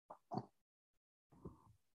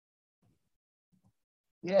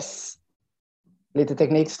Yes. Lite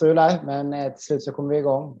teknikstrul där, men till slut så kommer vi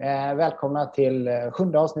igång. Välkomna till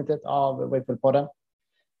 7:e avsnittet av Whipple-podden.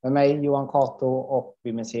 Med mig Johan Kato och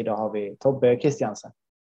vid min sida har vi Tobbe Christiansen.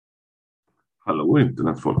 Hallå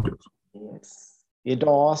internetfolket. Yes.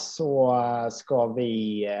 Idag så ska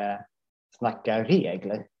vi snacka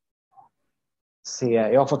regler.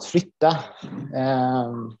 Jag har fått flytta,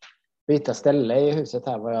 byta ställe i huset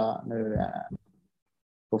här vad jag nu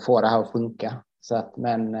får få det här att funka. Så att,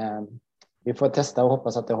 men vi får testa och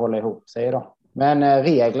hoppas att det håller ihop sig idag. Men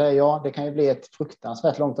regler, ja, det kan ju bli ett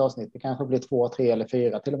fruktansvärt långt avsnitt. Det kanske blir 2, 3 eller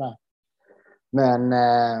 4 till och med. Men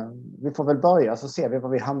vi får väl börja så ser vi var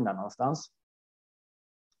vi hamnar någonstans.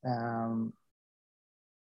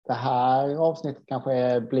 Det här avsnittet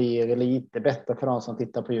kanske blir lite bättre för de som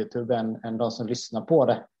tittar på YouTube än de som lyssnar på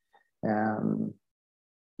det.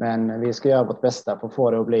 Men vi ska göra vårt bästa för att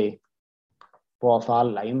få det att bli bra för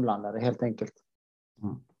alla inblandade helt enkelt.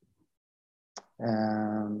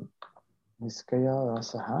 Vi ska göra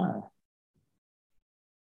så här.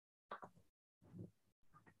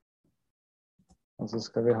 Och så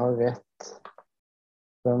ska vi ha rätt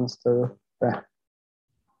fönster uppe.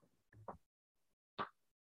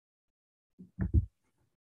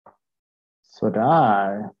 Så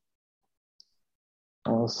där.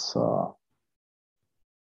 Och så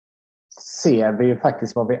ser vi ju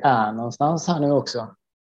faktiskt var vi är någonstans här nu också.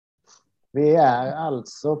 Vi är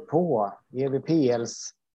alltså på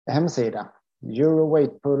EVPLs hemsida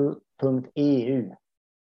eurowhipple.eu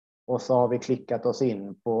och så har vi klickat oss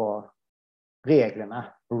in på reglerna,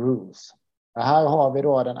 rules. Och här har vi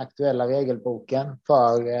då den aktuella regelboken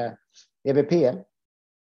för EVPL.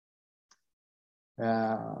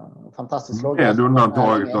 Fantastiskt låga. Med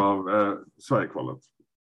undantag av Sverigekvalet.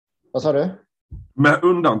 Vad sa du? Med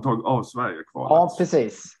undantag av Sverigekvalet. Ja,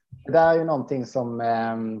 precis. Det där är ju någonting som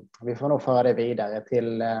vi får nog föra det vidare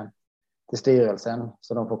till styrelsen.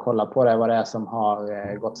 Så de får kolla på det, vad det är som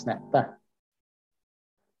har gått snett där.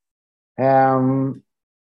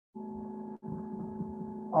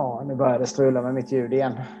 Ja, nu börjar det strula med mitt ljud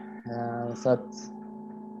igen. Så att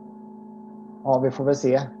ja, vi får väl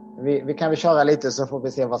se. Vi kan väl köra lite så får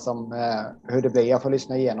vi se vad som, hur det blir. Jag får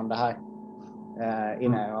lyssna igenom det här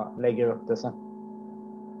innan jag lägger upp det sen.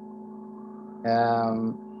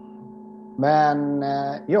 Men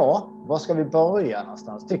ja, var ska vi börja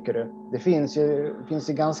någonstans tycker du? Det finns ju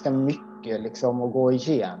ganska mycket liksom att gå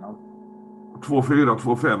igenom. 2.4,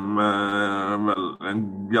 2.5 är väl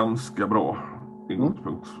en ganska bra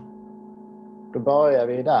ingångspunkt. Då börjar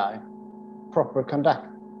vi där. Proper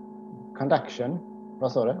conduction.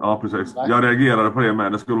 Vad sa du? Ja, precis. Jag reagerade på det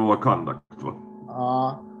med. Det skulle vara conduct, va?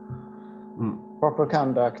 Ja. Proper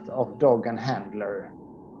conduct of dog and handler.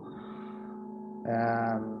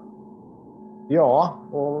 Ja,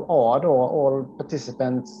 och A då. All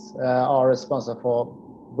participants are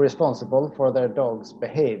responsible for their dog's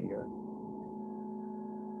behavior.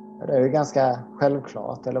 Det är ju ganska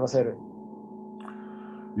självklart, eller vad säger du?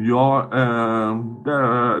 Ja,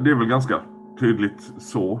 det är väl ganska tydligt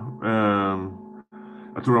så.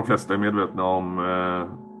 Jag tror de flesta är medvetna om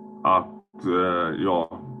att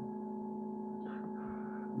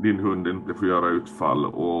din hund inte får göra utfall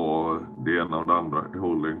och det ena och det andra i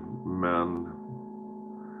hållning. Men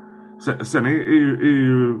sen är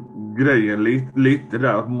ju grejen lite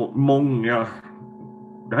där att många,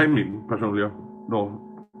 det här är min personliga då,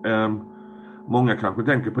 många kanske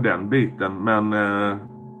tänker på den biten, men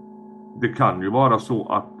det kan ju vara så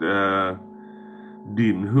att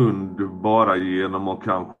din hund bara genom att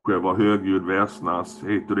kanske vara högljudd, väsnas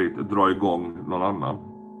hit och dit dra igång någon annan.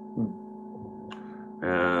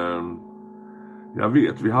 Jag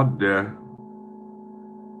vet vi hade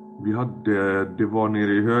det var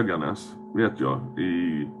nere i Höganäs vet jag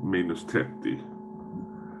i minus 30.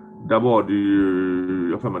 Där var det ju,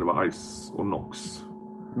 jag tror det var ice och nox.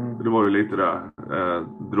 Det var ju lite där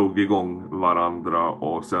drog igång varandra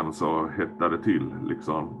och sen så hettade det till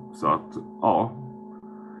liksom. Så att ja,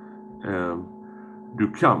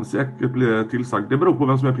 du kan säkert bli tillsagd. Det beror på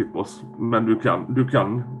vem som är pitboss. Men du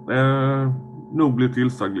kan nog bli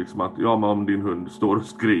tillsagd liksom att ja, men om din hund står och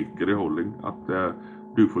skriker i hållning att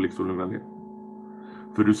du får liksom lugna ner.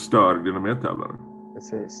 För du stör dina medtävlare.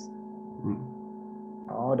 Precis.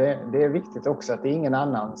 Ja, det är viktigt också att det är ingen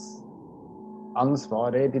annans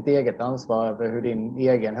ansvar. Det är ditt eget ansvar över hur din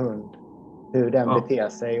egen hund, hur den beter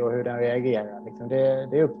sig och hur den reagerar. Liksom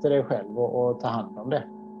det är upp till dig själv att ta hand om det.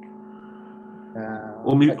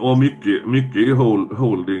 Och mycket i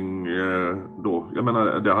holding då. Jag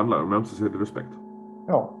menar, det handlar om ömsesidig respekt.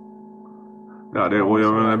 Ja. Ja, det, och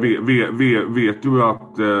jag menar, vet du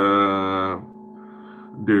att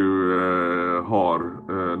du har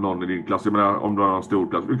någon i din klass. Jag menar, om du har en stor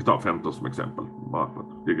klass, vi kan ta 15 som exempel. Bara för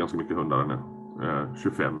att det är ganska mycket hundar nu.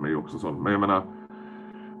 25 är ju också sånt. Men jag menar,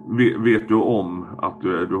 vet du om att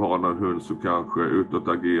du har någon hund som kanske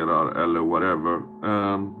utåtagerar eller whatever,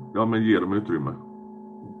 ja men ge dem utrymme.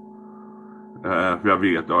 För jag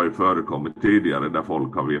vet, det har ju förekommit tidigare där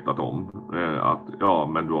folk har vetat om att ja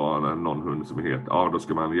men du har någon hund som är het, ja då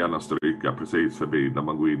ska man gärna stryka precis förbi när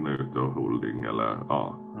man går in och ut och holding eller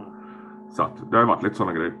ja. Så att det har varit lite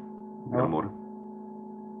sådana grejer genom åren.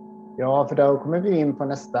 Ja, för då kommer vi in på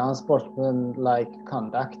nästa, unsportsmanlike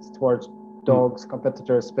conduct towards dogs,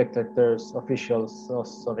 competitors, spectators, officials och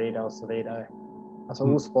så vidare och så vidare. Alltså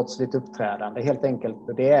osportsligt uppträdande helt enkelt.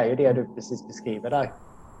 Och det är ju det du precis beskriver där.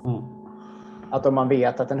 Att om man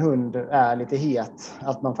vet att en hund är lite het,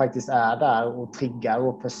 att man faktiskt är där och triggar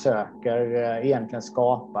och försöker egentligen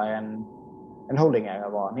skapa en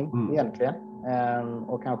holding-varning egentligen.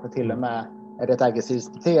 Och kanske till och med är det ett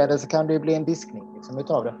aggressivt beteende så kan det ju bli en diskning liksom,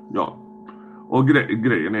 utav det. Ja, och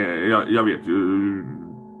grejen är, jag vet ju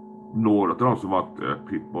några av de som varit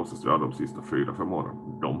pitbosses de sista 4-5 åren.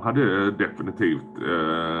 De hade definitivt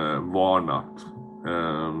varnat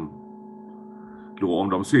då om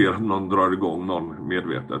de ser att någon drar igång någon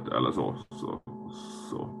medvetet eller så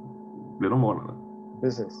blir de varnade.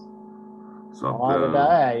 Precis. Så ja,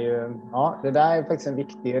 att, det där är faktiskt en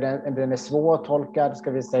viktig, den är svårtolkad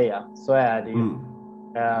ska vi säga, så är det ju.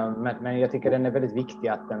 Men jag tycker den är väldigt viktig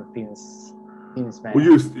att den finns med.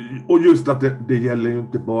 Och just att det gäller ju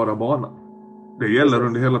inte bara banan. Det gäller precis.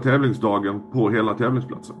 Under hela tävlingsdagen på hela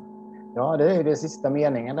tävlingsplatsen. Ja, det är ju det sista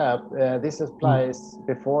meningen där. This applies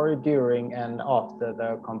before, during and after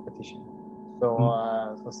the competition.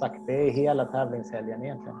 Så sagt, det är hela tävlingshelgen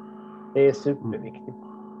egentligen. Det är superviktigt.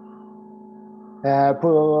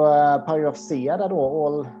 På paragraf C där då,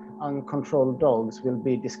 all uncontrolled dogs will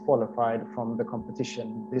be disqualified from the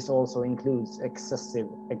competition. This also includes excessive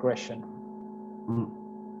aggression.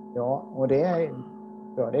 Ja, och det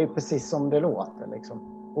är precis som det låter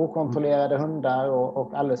liksom. Okontrollerade hundar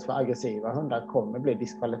och alldeles för aggressiva hundar kommer bli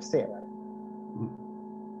diskvalificerade.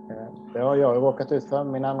 Det har jag råkat ut för.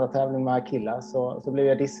 Min andra tävling med Akilla så blev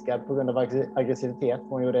jag diskad på grund av aggressivitet.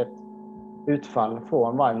 Hon gjorde ett utfall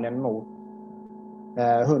från vagnen mot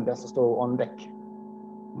hunden som står on deck.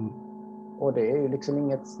 Och det är ju liksom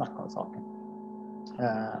inget snack om saken.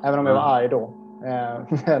 Även om jag var arg då.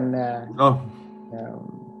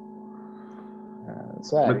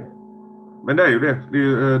 Så är det ju. Men det är ju det. Det är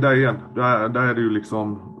ju där igen. Där är det ju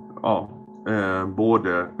liksom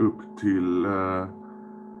både upp till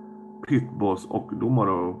pitboss och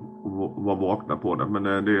domare att vara vakna på det. Men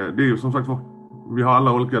det är ju som sagt vi har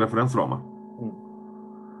alla olika referensramar.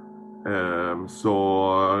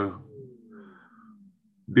 Så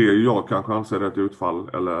det jag kanske anser ett utfall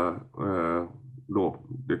eller då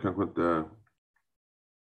det kanske inte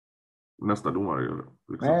nästa domare gör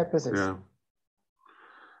det. Liksom. Nej, precis.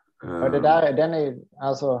 Det där, den är,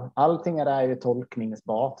 alltså, allting är där ju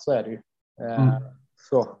tolkningsbart, så är det ju.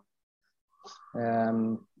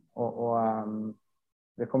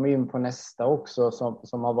 Vi kommer in på nästa också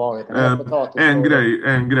som har varit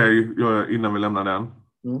en grej innan vi lämnar den.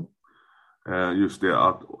 Just det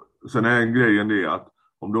att sen är en grejen det att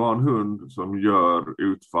om du har en hund som gör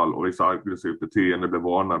utfall och visar aggressivt beteende, blir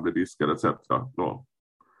varnad, blir diskad etc. Då,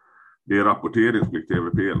 det är rapporteringsplikt till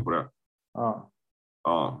EVPL på det.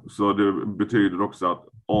 Ja, så det betyder också att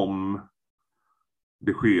om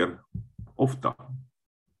det sker ofta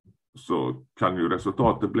så kan ju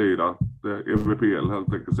resultatet bli att EVPL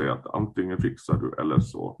helt enkelt säger att antingen fixar du eller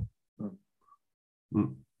så.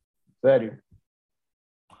 Så är det ju.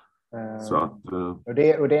 Så att,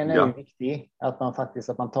 och den är ju viktig att man faktiskt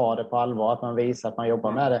att man tar det på allvar, att man visar att man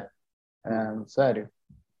jobbar med det. Så är det ju.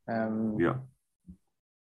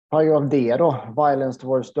 Paragraf D då. Violence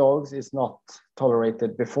towards dogs is not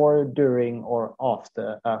tolerated before, during or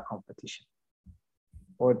after a competition.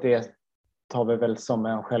 Och det tar vi väl som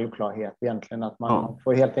en självklarhet egentligen, att man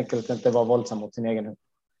får helt enkelt inte vara våldsam mot sin egen hund.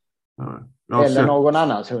 Eller någon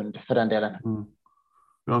annans hund för den delen.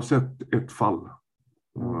 Jag har sett ett fall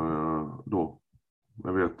då.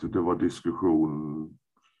 Jag vet, det var diskussion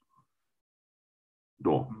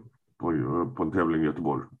då på en tävling i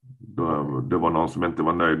Göteborg. Det var någon som inte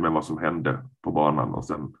var nöjd med vad som hände på banan och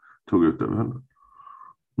sen tog ut över henne.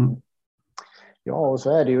 Ja, och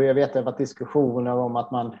så är det ju. Jag vet att det har varit diskussioner om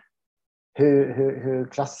att man hur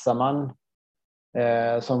klassar man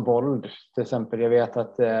som våld till exempel. Jag vet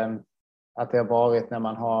att det har varit när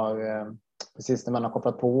man har precis när man har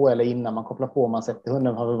kopplat på eller innan man kopplar på, man sätter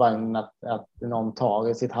hunden på vagnen, att någon tar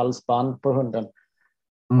i sitt halsband på hunden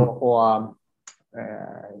och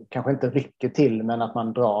kanske inte rycker till, men att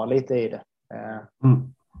man drar lite i det.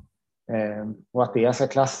 Och att det ska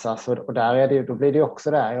klassas. Och där är det, då blir det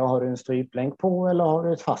också där. Har du en stryplänk på eller har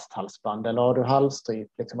du ett fast halsband? Eller har du halvstryp?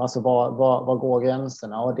 Liksom. Alltså var går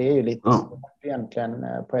gränserna? Och det är ju lite svårt egentligen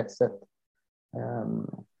på ett sätt.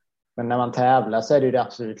 Men när man tävlar så är det ju det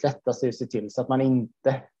absolut lättaste att se till så att man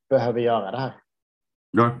inte behöver göra det här.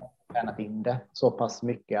 Ja. Tränat in det så pass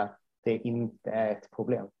mycket att det inte är ett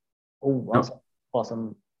problem. Oavsett vad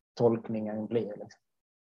som tolkningen blir. Liksom.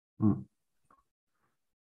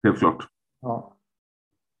 Helt klart. Ja.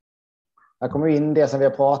 Här kommer vi in det som vi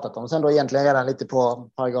har pratat om. Sen då egentligen redan lite på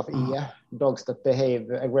paragraf E. Dogs that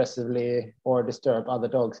behave aggressively or disturb other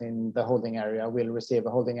dogs in the holding area will receive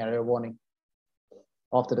a holding area warning.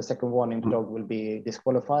 After the second warning, the dog will be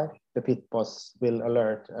disqualified. The pit boss will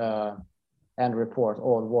alert and report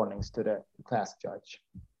all warnings to the class judge.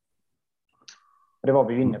 Det var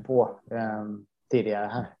vi ju inne på tidigare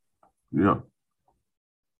här. Ja.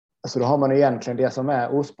 Så då har man ju egentligen det som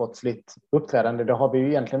är osportsligt uppträdande. Det har vi ju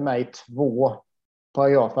egentligen med i 2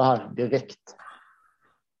 paragrafer här direkt.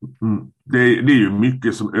 Det är ju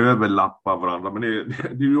mycket som överlappar varandra. Men det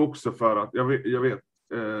är ju också för att jag vet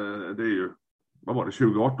det är ju, vad var det,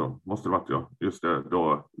 2018 måste det varit, ja. Just det,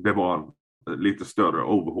 då det var en lite större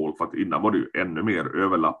overhaul, för att innan var det ju ännu mer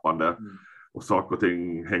överlappande. Och saker och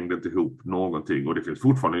ting hängde inte ihop någonting. Och det finns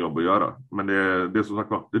fortfarande jobb att göra. Men det är som sagt,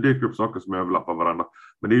 det dyker upp saker som överlappar varandra.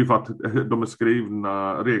 Men det är ju för att de är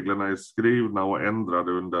skrivna, reglerna är skrivna och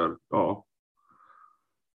ändrade under,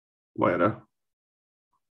 vad är det?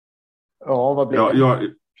 Ja, vad blir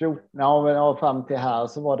det? Ja, fram till här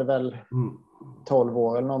så var det väl 12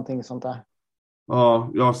 år eller någonting sånt där. Ja,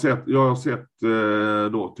 jag har sett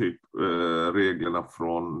då typ reglerna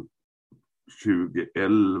från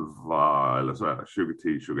 2011 eller så här,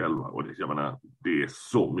 2010, 2011, och jag menar, det är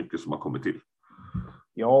så mycket som har kommit till.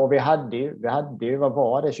 Ja, och vi hade ju, vad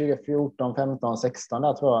var det, 2014, 15, 16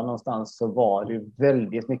 där tror jag någonstans, så var det ju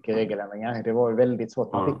väldigt mycket regeländringar. Det var ju väldigt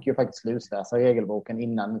svårt. Man fick ju faktiskt slutläsa regelboken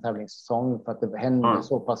innan en tävlingssäsong för att det hände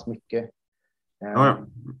så pass mycket.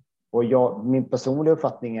 Och min personliga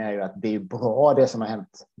uppfattning är ju att det är bra det som har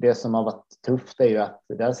hänt. Det som har varit tufft är ju att,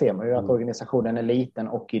 där ser man ju att organisationen är liten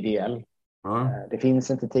och ideell. Det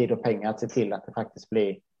finns inte tid och pengar att se till att det faktiskt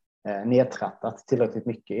blir nedtrattat tillräckligt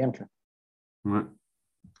mycket egentligen.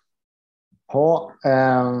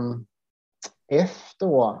 F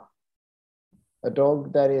då. A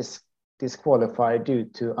dog that is disqualified due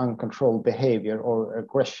to uncontrolled behavior or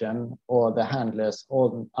aggression or the handler's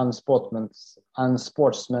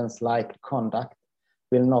unsportsmanlike conduct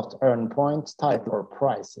will not earn points, title or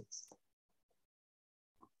prizes.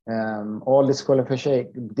 All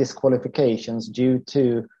disqualifications due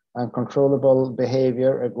to uncontrollable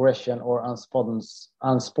behavior, aggression or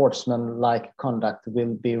unsportsmanlike conduct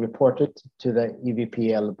will be reported to the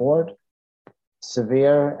EVPL board.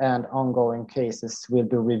 Severe and ongoing cases will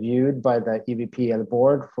be reviewed by the EVPL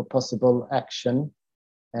board for possible action.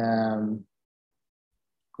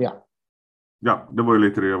 Ja, det var ju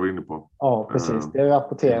lite det jag var inne på. Ja, precis. Det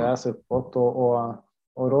rapporteras uppåt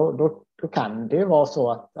och då kan det ju vara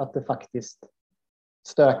så att det faktiskt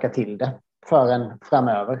stökar till det för en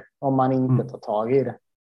framöver om man inte tar tag i det.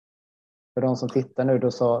 För de som tittar nu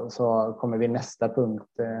då så kommer vi nästa punkt.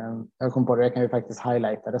 Jag kom på det, jag kan ju faktiskt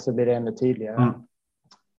highlighta det så blir det ännu tydligare.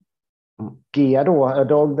 G då, a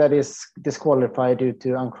dog that is disqualified due to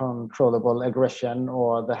uncontrollable aggression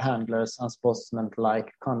or the handler's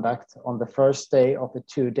unsportsmanlike conduct on the first day of the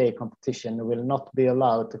 2-day competition will not be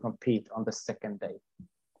allowed to compete on the second day.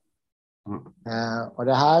 Och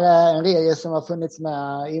det här är en regel som har funnits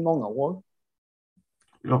med i många år.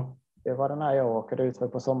 Ja. Det var den här jag åkade ut för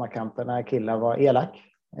på sommarkampen när killar var elak.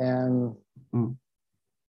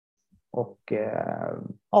 Och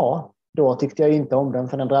då tyckte jag inte om den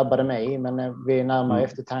för den drabbade mig. Men vid närmare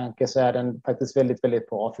eftertanke så är den faktiskt väldigt, väldigt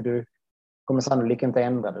bra. För du kommer sannolikt inte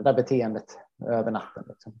ändra det där beteendet över natten.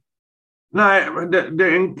 Liksom. Nej, men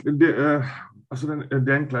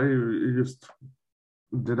det enkla är ju just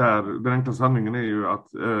det där. Den enkla sanningen är ju att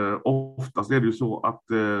oftast är det ju så att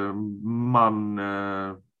man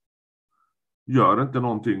gör inte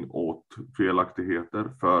någonting åt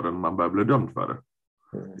felaktigheter förrän man börjar bli dömd för det.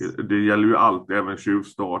 Det gäller ju allt, även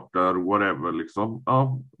tjuvstarter, whatever liksom.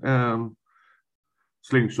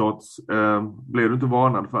 Slingshots, blir du inte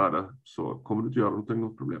varnad för det så kommer du inte göra någonting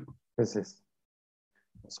åt problemet. Precis.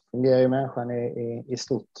 Så fungerar ju människan i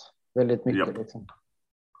stort väldigt mycket. Yep. Liksom.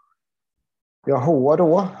 Vi har H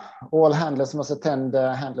då. All handlers must attend the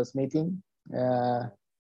handlers meeting.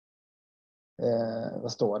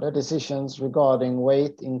 Vad står det? Decisions regarding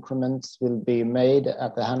weight increments will be made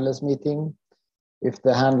at the handlers meeting. If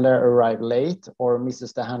the handler arrives late or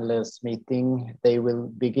misses the handler's meeting, they will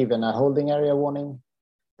be given a holding area warning.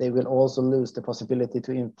 They will also lose the possibility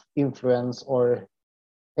to influence or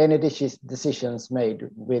any decisions made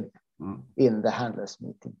in the handlers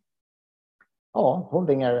meeting. Ja,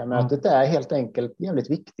 holding area-mötet är helt enkelt jävligt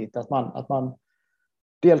viktigt att man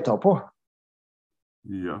deltar på.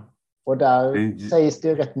 Ja. Och där sägs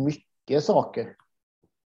det rätt mycket saker.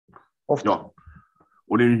 Ofta. Ja.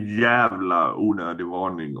 Och det är en jävla onödig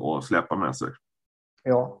varning att släppa med sig.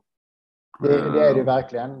 Ja, det är det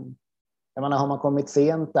verkligen. Jag menar, har man kommit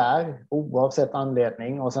sent där, oavsett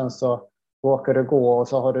anledning, och sen så råkar du gå och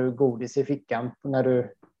så har du godis i fickan när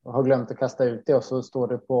du har glömt att kasta ut det och så står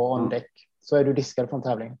du på on-deck, så är du diskad från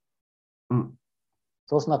tävlingen.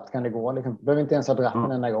 Så snabbt kan det gå. Liksom. Du behöver inte ens ha dratt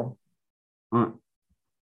en enda gång.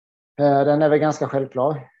 Den är väl ganska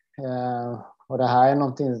självklar. Och det här är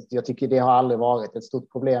någonting, jag tycker det har aldrig varit ett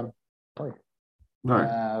stort problem.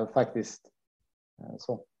 Faktiskt.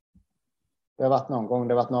 Så. Det har varit någon gång,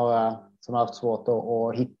 det har varit några som har haft svårt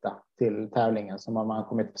att hitta till tävlingen som har man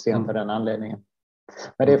kommit för sent av den anledningen.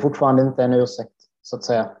 Men det är fortfarande inte en ursäkt, så att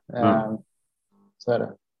säga. Så är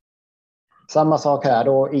det. Samma sak här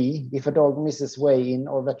då if a dog misses way in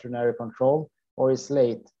or veterinary control or is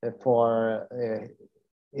late for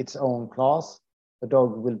its own class, the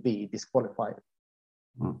dog will be disqualified.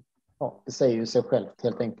 Ja, det säger ju sig självt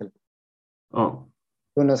helt enkelt.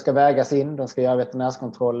 Hunden ska vägas in, den ska göra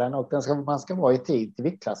veterinärskontrollen och man ska vara i tid till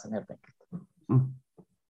viktklassen helt enkelt.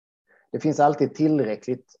 Det finns alltid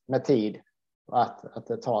tillräckligt med tid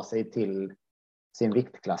att ta sig till sin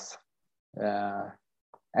viktklass.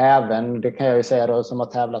 Även, det kan jag ju säga då, som har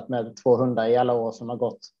tävlat med 2 hundar i alla år som har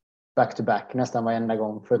gått back-to-back nästan varenda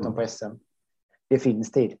gång förutom på SM. Det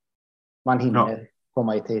finns tid. Man hinner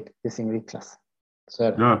komma i tid till sin viktklass. Så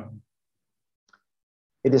är det.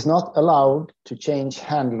 It is not allowed to change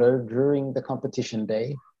handler during the competition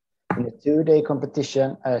day. In a 2-day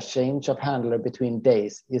competition, a change of handler between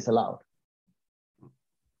days is allowed.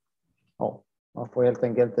 Ja, man får helt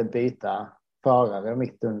enkelt inte byta förare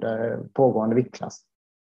mitt under pågående viktklass.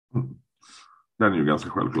 Den är ju ganska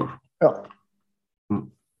självklar. Ja,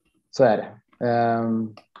 så är det.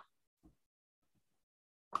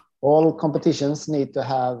 All competitions need to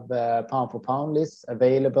have pound for pound lists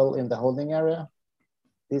available in the holding area.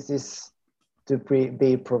 This is to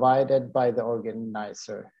be provided by the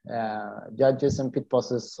organizer. Judges and pit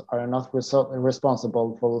bosses are not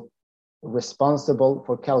responsible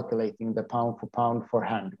for calculating the pound for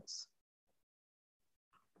handlers.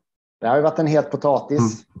 Det har ju varit en het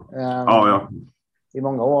potatis i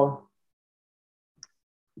många år.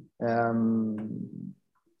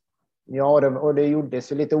 Och det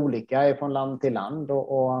gjordes ju lite olika från land till land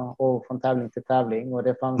och från tävling till tävling. Och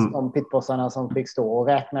det fanns de pitbossarna som fick stå och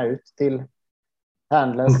räkna ut till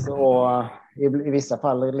handlers och i vissa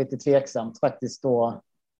fall lite tveksamt faktiskt då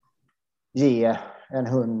ge en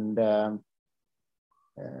hund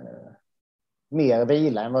mer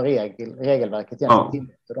vila än vad regelverket egentligen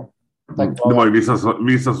tillåter då. Det var ju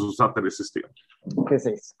vissa som satte det i system.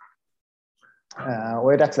 Precis.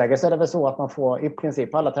 Och i dagsläget så är det väl så att man får i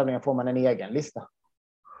princip på alla tävlingar får man en egen lista.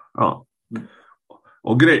 Ja.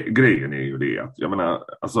 Och grejen är ju det att jag menar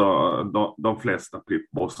alltså de flesta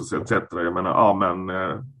pitbosses etc. Jag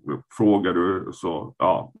menar frågar du så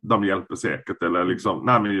de hjälper säkert eller liksom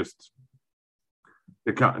nej men just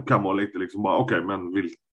det kan vara lite liksom bara okej, men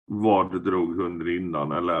var du drog hunden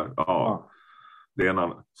innan eller det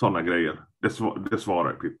är sådana grejer. Det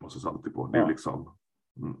svarar pitbosses alltid på. Det är liksom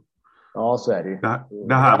Ja, så är det ju.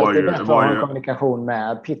 Det här var ju bättre att ha en kommunikation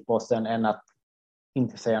med pitbossen än att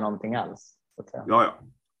inte säga någonting alls. Så att säga. Ja.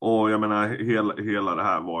 Och jag menar hela det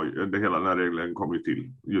här var ju, hela den här regeln kom ju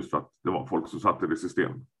till just för att det var folk som satte det i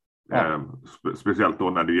system. Speciellt då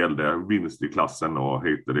när det gällde vinst i klassen och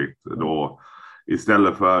hit och dit. Då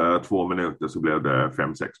istället för 2 minuter så blev det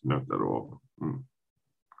 5-6 minuter.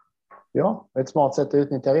 Ja, ett smart sätt att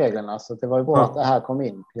utnyttja reglerna. Så det var ju bra att det här kom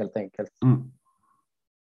in helt enkelt.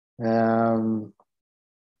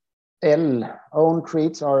 Own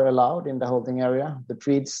treats are allowed in the holding area. The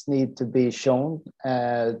treats need to be shown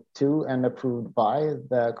to and approved by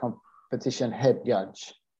the competition head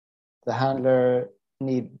judge. The handler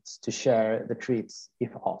needs to share the treats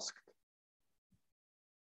if asked.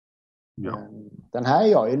 Den här är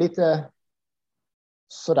jag ju lite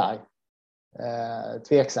sådär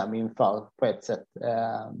tveksam inför på ett sätt.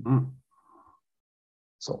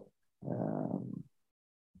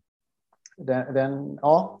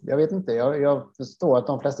 Jag vet inte. Jag förstår att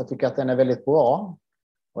de flesta tycker att den är väldigt bra.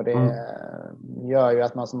 Och det gör ju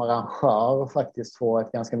att man som arrangör faktiskt får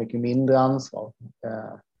ett ganska mycket mindre ansvar.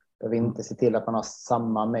 vi inte ser till att man har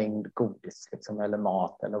samma mängd godis liksom, eller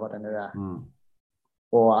mat eller vad det nu är.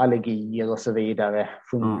 Och allergier och så vidare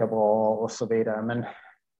funkar bra och så vidare. Men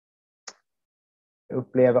jag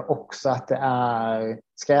upplever också att det är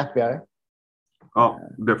skräpigare. Ja,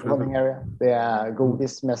 definitivt. Det är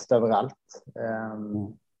godis mest överallt.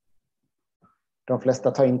 De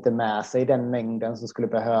flesta tar inte med sig den mängden som skulle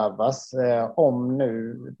behövas. Om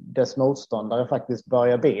nu dess motståndare faktiskt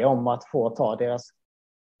börjar be om att få ta deras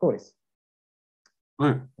godis.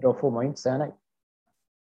 Då får man ju inte säga nej.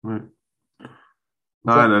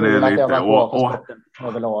 Nej, det är lite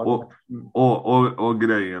och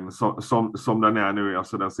grejen som den är nu,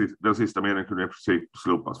 alltså den sista meningen kunde i princip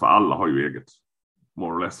slopas, för alla har ju eget,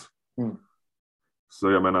 more or less.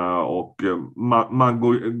 Så jag menar, och man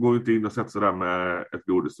går inte in och sätter sig där med ett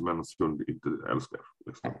godis som en stund inte älskar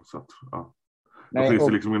liksom. Så att, ja. Då finns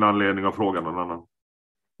det liksom ingen anledning att fråga någon annan.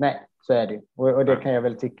 Nej, så är det. Och det kan jag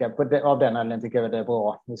väl tycka, av den anledningen tycker jag det är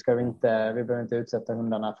bra. Vi behöver inte utsätta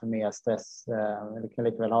hundarna för mer stress. Vi kan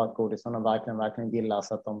lika väl ha ett godis som de verkligen gillar,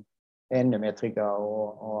 så att de är ännu mer trygga.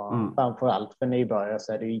 Och framförallt för nybörjare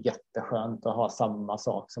så är det ju jätteskönt att ha samma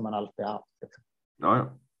sak som man alltid har haft. Liksom. Ja.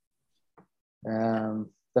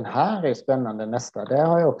 Den här är spännande, nästa. Det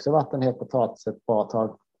har ju också varit en het potatis ett bra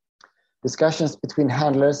tag. Discussions between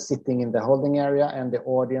handlers sitting in the holding area and the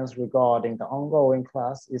audience regarding the ongoing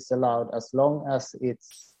class is allowed as long as it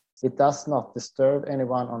does not disturb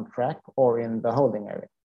anyone on track or in the holding area.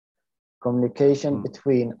 Communication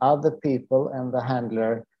between other people and the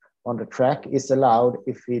handler on the track is allowed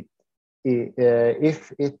if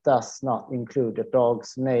it does not include the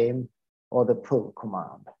dog's name or the pull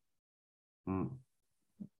command.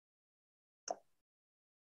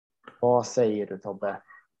 Vad säger du, Tobbe?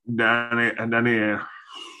 Den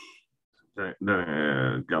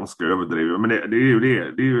är ganska överdriven, men det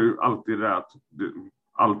är ju alltid det att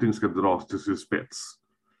allting ska dras till sin spets.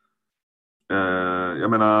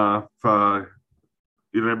 Jag menar, för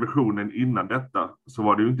i revisionen innan detta så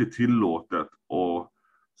var det ju inte tillåtet att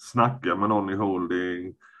snacka med någon i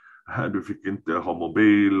holding. Du fick inte ha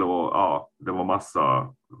mobil och det var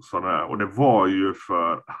massa sådana där. Och det var ju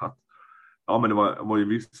för att men det var ju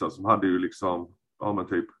vissa som hade ju liksom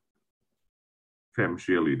typ 5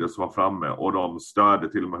 cheerleaders som var framme, och de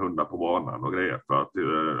störde till och med hundar på banan och grejer, för att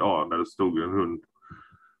när det stod en hund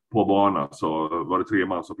på banan så var det 3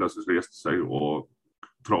 man som plötsligt reste sig och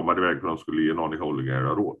tråmade iväg för att de skulle ge någon i holding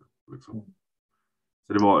area råd liksom.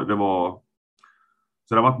 Så det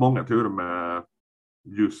har varit många turer med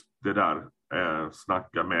just det där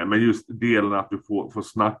snacka med, men just delen att du får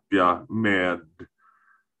snacka med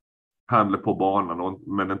handla på banan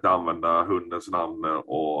men inte använda hundens namn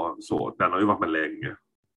och så. Den har ju varit med länge.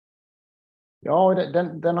 Ja,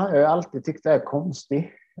 den har jag alltid tyckt är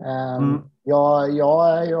konstig.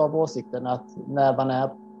 Jag är ju av åsikten att när en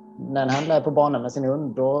handlare är på banan med sin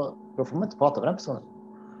hund, då får man inte prata med den personen.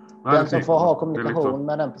 Nej, den som får ha kommunikation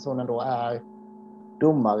med den personen då är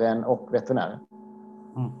domaren och veterinären.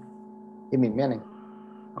 I min mening.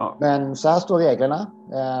 Ja. Men så här står reglerna.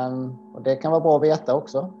 Och det kan vara bra att veta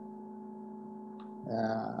också.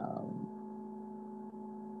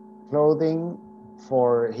 Clothing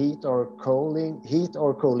for heat or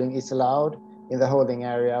cooling is allowed in the holding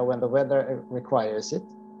area when the weather requires it.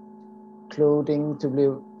 Clothing to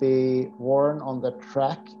be worn on the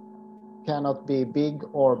track cannot be big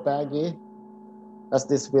or baggy, as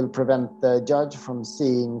this will prevent the judge from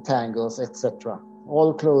seeing tangles, etc.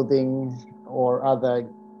 All clothing or other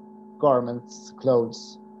garments,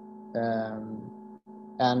 clothes,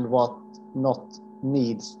 and what not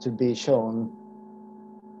needs to be shown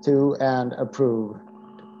to and approved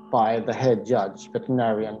by the head judge,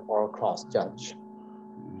 veterinarian or class judge.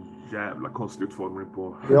 Jävla konstig utformning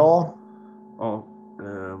på. Ja.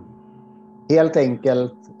 Helt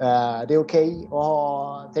enkelt. Det är okej att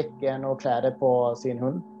ha täcken och kläder på sin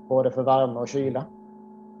hund, både för värme och kyla.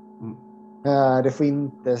 Det får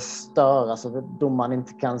inte störa så att domaren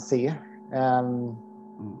inte kan se.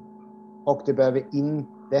 Och det behöver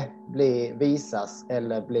inte visas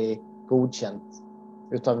eller bli godkänt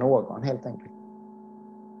utav någon, helt enkelt.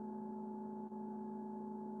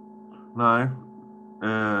 Nej,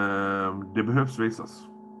 det behövs visas.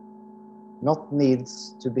 Not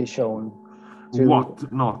needs to be shown to...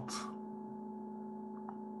 What not?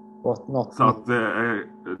 What not. Så att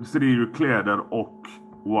så det är ju kläder och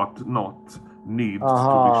what not needs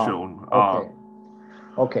to be shown.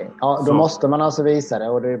 Okej. Ja, då måste man alltså visa det,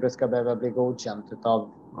 och det ska behöva bli godkänt utav...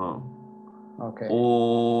 Okay.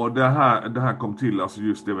 Och det här kom till, alltså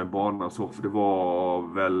just det med barnen så, för det var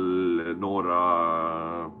väl några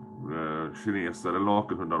kineser eller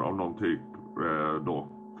nakenhundar av någon typ då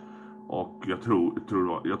Och jag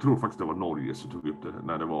tror faktiskt det var Norge som tog upp det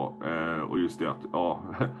när det var. Och just det att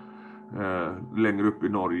längre upp i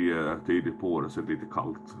Norge tidigt på året så är det lite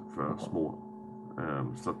kallt för små.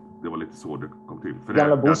 Så att det var lite så det kom till. För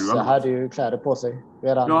Gamla det Bosse hade ju kläder på sig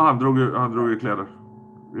redan. Ja, han drog ju kläder.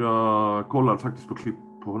 Jag kollade faktiskt på klipp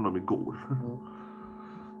på honom igår.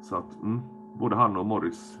 Så att både han och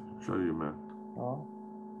Morris kör ju med. Ja,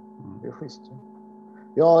 det är schysst.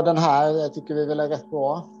 Ja, den här tycker vi väl är rätt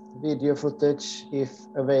bra. Video footage, if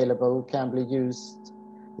available, can be used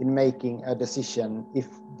in making a decision if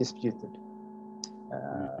disputed.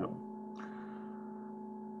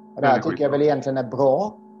 Det här tycker jag väl egentligen är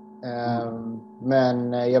bra.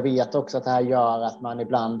 Men jag vet också att det här gör att man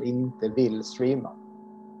ibland inte vill streama.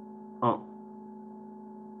 Ja.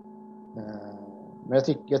 Men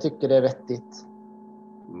jag tycker det är vettigt.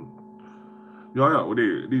 Ja, och det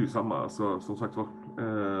är ju samma. Alltså, som sagt var,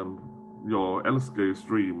 jag älskar ju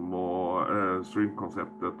stream och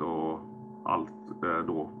streamkonceptet och allt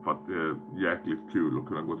då. För att det är jäkligt kul att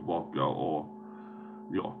kunna gå tillbaka och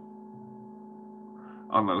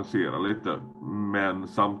analysera lite. Men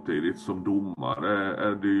samtidigt som domare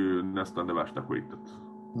är det ju nästan det värsta skitet.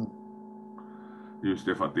 Just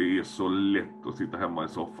det, för att det är så lätt att sitta hemma i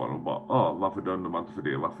soffan och bara varför dömde man inte för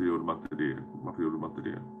det? Varför gjorde man inte det? Varför gjorde man inte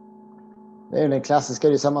det? Det är ju den klassiska,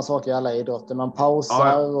 det är samma sak i alla idrotter. Man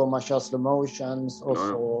pausar och man kör slow motions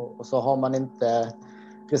och så har man inte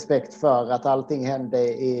respekt för att allting händer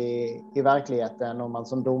i verkligheten och man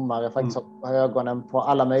som domare faktiskt har ögonen på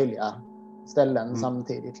alla möjliga ställen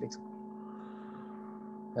samtidigt. Liksom.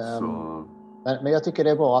 Men jag tycker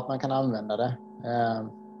det är bra att man kan använda det.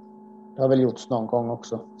 Det har väl gjorts någon gång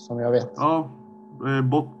också, som jag vet. Ja,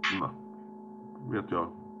 bottna vet jag.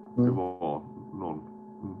 Det var någon.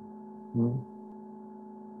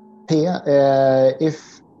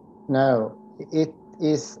 It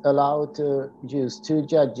is allowed to use 2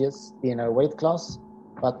 judges in a weight class,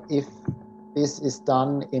 but if this is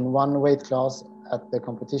done in one weight class at the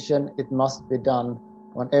competition, it must be done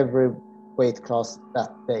on every weight class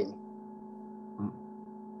that day.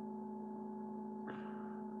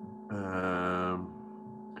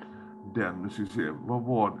 Den, ska vi se, vad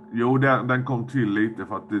var det? Jo, den kom till lite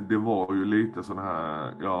för att det var ju lite sån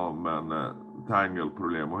här,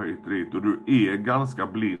 tangle-problem och hit och dit. Och du är ganska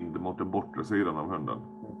blind mot den bortre sidan av hunden.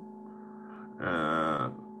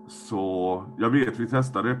 Så jag vet, vi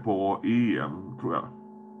testade det på EM, tror jag.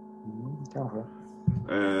 Kanske.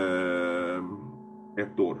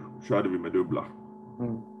 1 år körde vi med dubbla.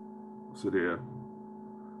 Så det...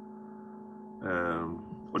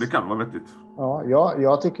 och det kan vara vettigt. Ja,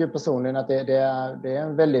 jag tycker personligen att det är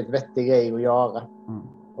en väldigt vettig grej att göra.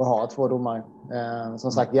 Att ha 2 domare.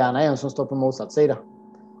 Som sagt, gärna en som står på motsatt sida.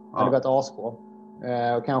 Det hade varit asbra.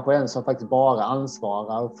 Och kanske en som faktiskt bara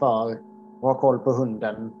ansvarar för att ha koll på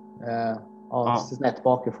hunden. Snett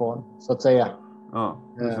bakifrån, så att säga. Ja,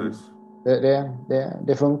 precis.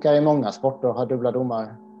 Det funkar i många sporter att ha dubbla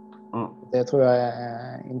domare. Det tror jag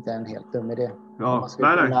är inte en helt dum idé. Man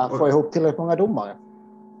ska kunna få ihop tillräckligt många domare.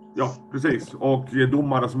 Ja, precis. Och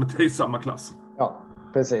domare som är i samma klass. Ja,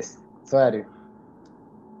 precis. Så är det ju.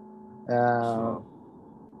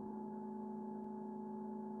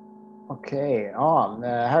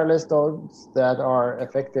 Hairless dogs that are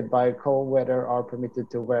affected by cold weather are permitted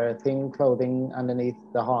to wear thin clothing underneath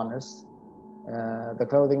the harness. The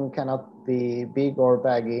clothing cannot be big or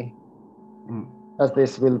baggy. As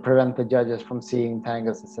this will prevent the judges from seeing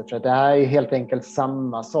tangles, etc. Det här är ju helt enkelt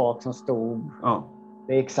samma sak som stod.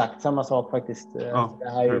 Det är exakt samma sak faktiskt. Det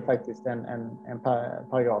här är ju faktiskt en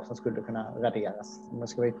paragraf som skulle kunna raderas, om jag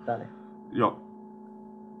ska vara ärlig. Ja.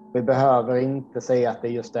 Vi behöver inte säga att det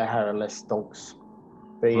just är hairless dogs.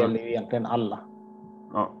 Det gäller ju egentligen alla.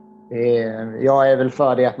 Jag är väl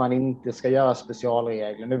för det att man inte ska göra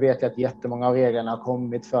specialregler. Nu vet jag att jättemånga av reglerna har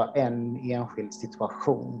kommit för en enskild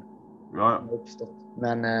situation.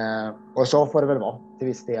 Men, och så får det väl vara till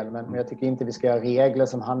viss del. Men jag tycker inte vi ska göra regler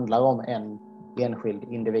som handlar om en enskild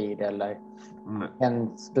individ eller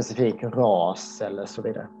en specifik ras eller så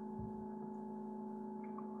vidare.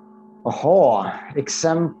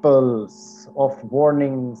 Examples of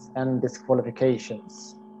warnings and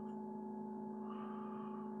disqualifications.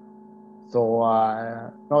 Så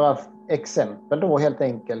några exempel då helt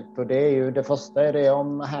enkelt. Och det är ju, det första är det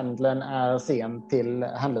om handlern är sen till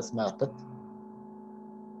handelsmötet.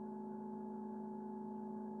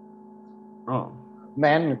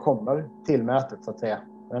 Men kommer till mötet så att säga.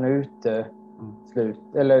 Den är ute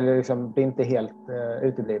eller liksom blir inte helt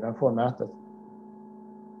utebliven från mötet.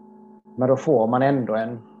 Men då får man ändå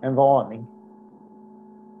en varning.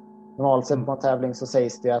 Normalt sett på en tävling så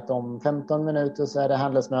sägs det att om 15 minuter så är det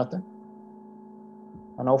handelsmöte.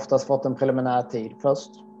 Han har oftast fått en preliminär tid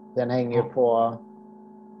först. Den hänger på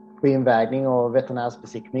invägning och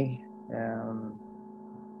veterinärsbesiktning.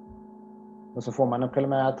 Och så får man en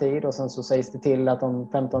preliminär tid och sen så sägs det till att om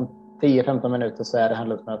 10-15 minuter så är det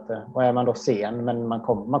handelsmöte. Och är man då sen, men man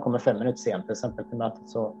kommer 5 minuter sent till exempel till mötet,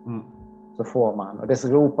 så får man. Och det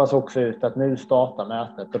ropas också ut att nu startar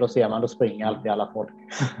mötet, och då ser man, då springer alltid alla folk.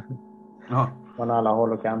 Ja. Från alla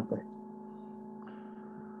håll och kanter.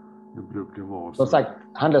 Det brukar vara så. Som sagt,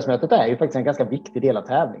 handelsmötet är ju faktiskt en ganska viktig del av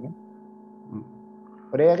tävlingen.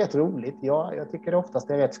 Och det är rätt roligt. Jag tycker det oftast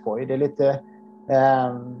är rätt skoj. Det är lite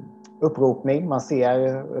uppropning. Man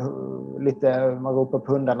ser lite, man ropar upp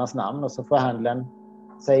hundarnas namn och så får handlaren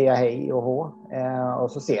säga hej och hå.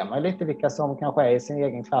 Och så ser man lite vilka som kanske är i sin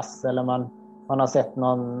egen klass, eller man har sett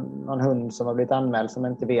någon hund som har blivit anmäld som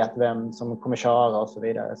inte vet vem som kommer köra och så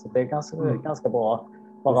vidare. Så det är ganska bra.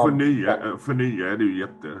 Och för nya är det ju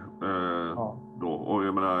jätte då. Och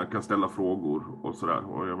jag menar, jag kan ställa frågor och sådär.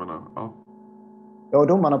 Och jag menar, Ja, och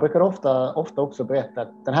domarna brukar ofta också berätta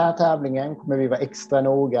att den här tävlingen kommer vi vara extra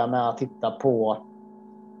noga med att titta på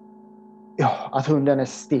att hunden är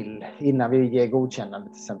still innan vi ger godkännande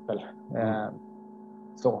till exempel.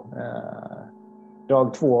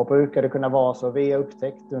 Dag 2 brukar det kunna vara så. Vi har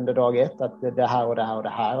upptäckt under dag 1 att det här och det här och det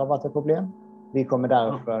här har varit ett problem. Vi kommer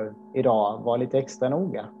därför idag vara lite extra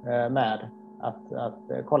noga med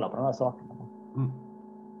att kolla på de här sakerna.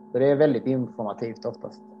 Så det är väldigt informativt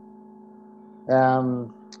oftast.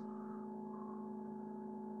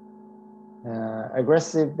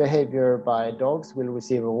 Aggressive behavior by dogs will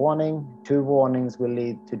receive a warning. 2 warnings will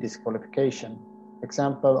lead to disqualification.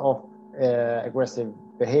 Example of aggressive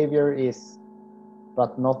behavior is,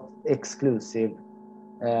 but not exclusive,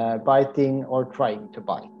 biting or trying to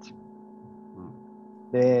bite.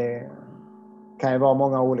 Det kan ju vara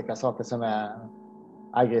många olika saker som är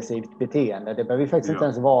aggressivt beteende. Det behöver faktiskt inte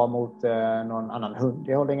ens vara mot någon annan hund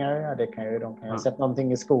i hållningar. De kan ju ha sett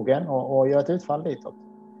någonting i skogen och göra ett utfall ditåt.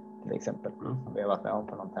 Till exempel. Som vi har varit med om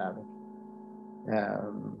på någon tävling.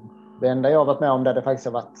 Det enda jag har varit med om där det faktiskt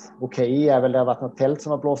har varit okej är väl det har varit något tält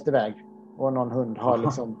som har blåst iväg. Och någon hund har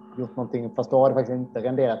liksom gjort någonting. Fast då har det faktiskt inte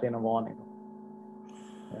renderat i någon varning.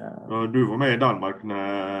 Du var med i Danmark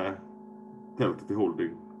när tältet i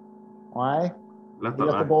Holding. Nej. I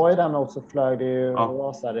Göteborg däremot så flög det ju och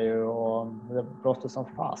rasade ju och det blåste som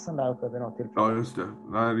fasen där uppe vid något tillfälle. Ja, just det.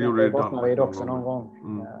 Nej, det gjorde det i Danmark också någon gång.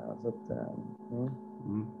 Så att,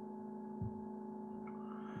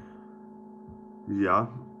 Ja.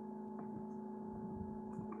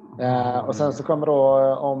 Och sen så kommer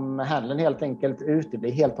då om handlen helt enkelt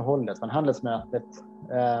uteblir helt och hållet från handelsmötet,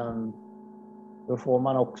 då får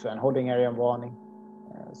man också en holding area varning.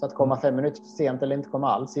 Så att komma 5 minuter sent eller inte komma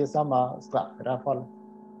alls är samma straff i det här fallet.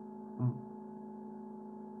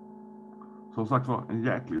 Som sagt var en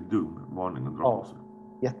jäkligt dum varning att dra på sig.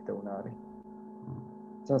 Jätteonödig.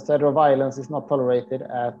 Sen så är det då violence is not tolerated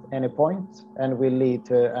at any point and will lead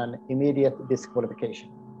to an immediate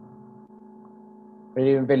disqualification. Det är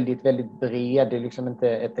ju en väldigt, väldigt bred, det är liksom inte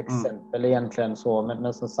ett exempel egentligen så,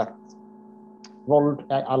 men som sagt, våld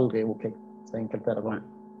är aldrig okej. Så enkelt är det bara.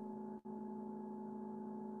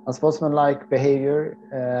 Unsportsmanlike behavior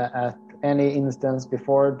at any instance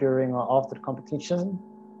before, during or after the competition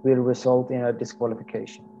will result in a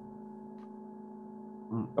disqualification.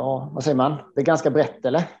 Ja, vad säger man? Det är ganska brett,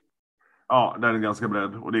 eller? Ja, det är ganska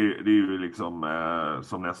bredd. Och det är ju liksom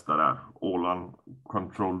som nästa där. All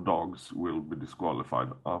uncontrolled dogs will be disqualified.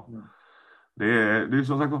 Ja. Det är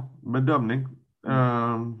som sagt bedömning.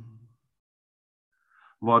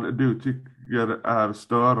 Vad du tycker är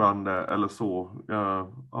störande eller så.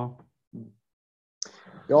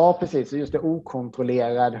 Ja, precis. Just det,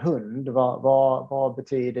 okontrollerad hund. Vad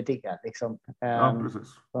betyder det? Liksom? Ja, precis.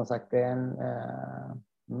 Som sagt, det är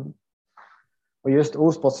Och just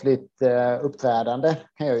osportsligt uppträdande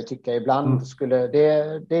kan jag ju tycka ibland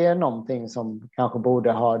det är någonting som kanske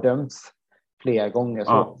borde ha dömts fler gånger.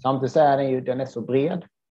 Så. Samtidigt så är den är så bred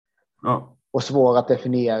och svår att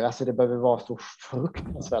definiera, så det behöver vara så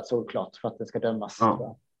fruktansvärt såklart för att det ska dömas.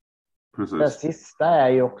 Precis. Det sista är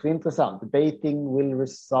ju också intressant. Baiting will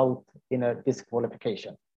result in a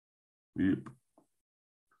disqualification. Yep.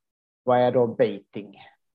 Vad är då baiting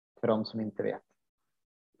för de som inte vet?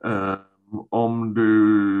 Om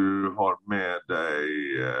du har med dig,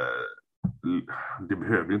 det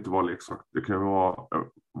behöver ju inte vara leksak. Det kan vara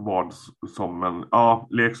vad som en,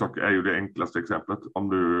 leksak är ju det enklaste exemplet. Om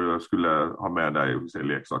du skulle ha med dig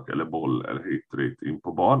leksak eller boll eller hit och dit in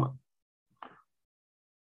på banan.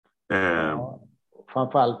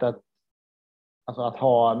 Framförallt att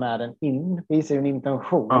ha med den in visar ju en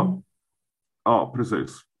intention. Ja,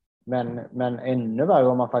 precis. Men ännu värre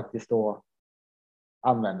om man faktiskt då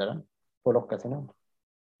använder den för att locka sin hund.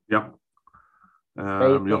 Ja.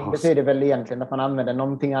 Det betyder väl egentligen att man använder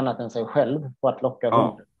någonting annat än sig själv för att locka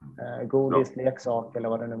hunden. Godis, leksak eller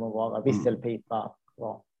vad det nu må vara. Visselpipa.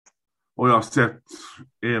 Ja. Och jag har sett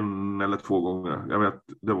 1 eller 2 gånger. Jag vet,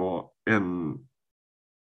 det var en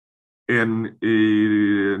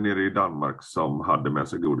nere i Danmark som hade med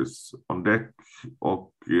sig godis on däck.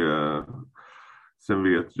 Och sen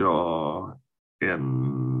vet jag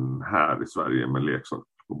en här i Sverige med leksak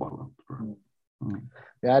på banan.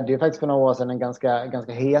 Vi hade ju faktiskt för några år sedan en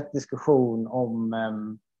ganska het diskussion om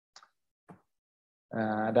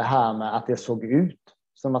det här med att det såg ut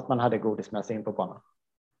som att man hade godis med sig in på banan.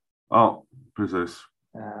 Ja, precis.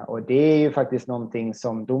 Och det är ju faktiskt någonting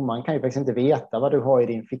som domaren kan ju faktiskt inte veta vad du har i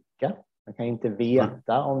din ficka. Man kan inte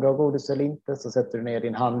veta om du har godis eller inte. Så sätter du ner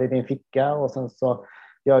din hand i din ficka och sen så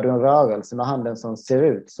gör du en rörelse med handen som ser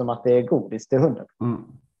ut som att det är godis till hunden.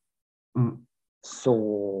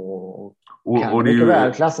 Så kan det mycket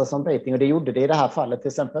väl klassas som baiting. Och det gjorde det i det här fallet till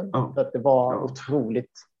exempel. För att det var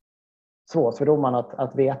otroligt svårt för domaren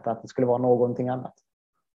att veta att det skulle vara någonting annat.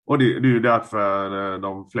 Och det är ju därför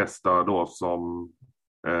de flesta då som,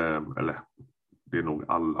 eller det är nog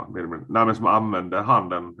alla, men som använder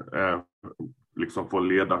handen liksom får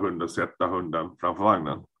leda hunden, sätta hunden framför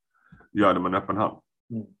vagnen. Gör det med en öppen hand.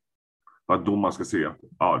 För att domaren ska se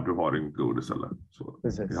att du har inte godis eller så.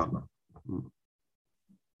 Precis. I handen.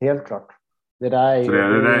 Helt klart. Det där är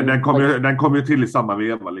ju, den kom ju till i samma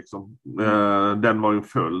veva liksom. Den var ju en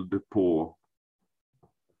följd på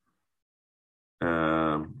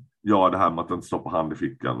det här med att inte stoppa hand i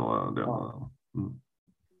fickan och det.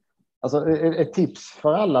 Alltså ett tips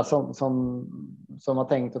för alla som har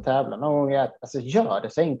tänkt att tävla någon gång är att alltså, gör det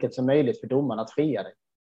så enkelt som möjligt för domaren att fria dig.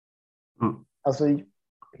 Alltså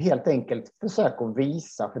helt enkelt försök att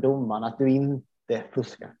visa för domaren att du inte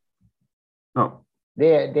fuskar. Ja.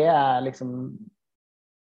 Det är liksom,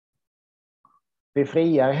 vi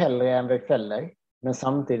friar hellre än vi fäller. Men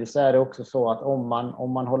samtidigt så är det också så att om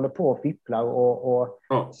man håller på och fipplar och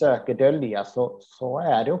söker dölja så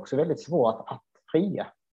är det också väldigt svårt att fria.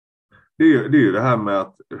 Det är ju det här med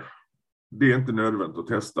att det är inte nödvändigt att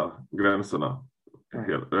testa gränserna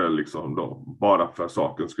liksom då, bara för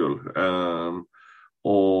sakens skull.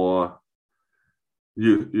 Och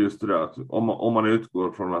just det där att om man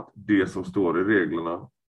utgår från att det som står i reglerna,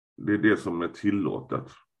 det är det som är tillåtet.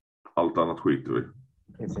 Allt annat skiter vi.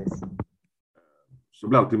 Precis. Så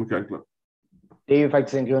blir alltid mycket enklare. Det är ju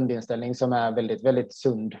faktiskt en grundinställning som är väldigt, väldigt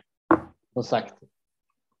sund. Som sagt,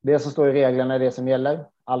 det som står i reglerna är det som gäller.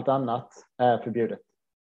 Allt annat är förbjudet.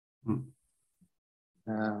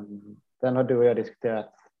 Den har du och jag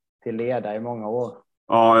diskuterat till leda i många år.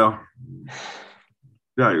 Ja.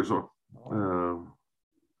 Det är ju så.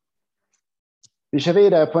 Vi kör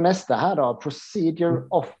vidare på nästa här då. Procedure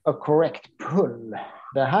of a correct pull.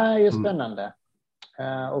 Det här är ju spännande.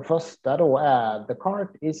 Och första då är the cart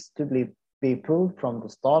is to be pulled from the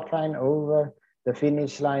start line over the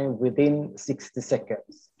finish line within 60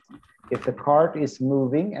 seconds. If the cart is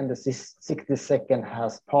moving and the 60 seconds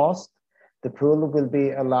has passed, the pull will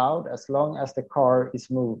be allowed as long as the cart is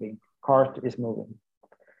moving.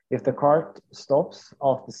 If the cart stops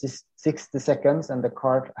after 60 seconds and the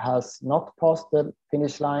cart has not passed the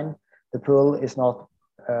finish line, the pull is not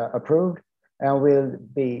approved and will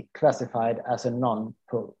be classified as a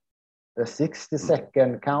non-pull. The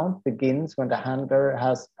 60-second count begins when the handler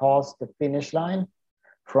has passed the finish line,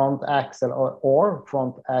 front axle or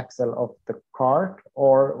front axle of the cart,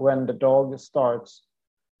 or when the dog starts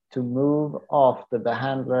to move after the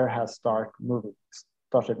handler has started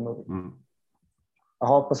moving.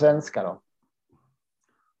 Jaha, på svenska då?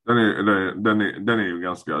 Den är ju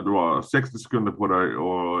ganska, du har 60 sekunder på dig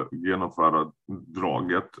att genomföra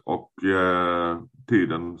draget och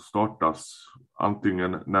tiden startas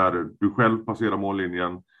antingen när du själv passerar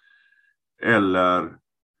mållinjen eller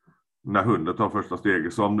när hunden tar första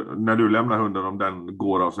steget. Så när du lämnar hunden, om den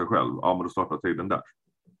går av sig själv, ja men då startar tiden där.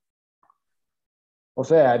 Och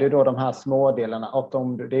så är det då de här små delarna, att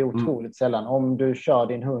det är otroligt sällan, om du kör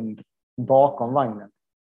din hund bakom vagnen.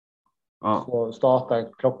 Så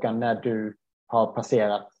startar klockan när du har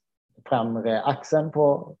passerat framre axeln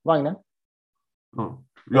på vagnen.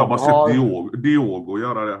 Jag har bara sett Diogo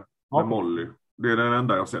göra det med Molly. Det är den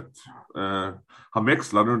enda jag har sett. Han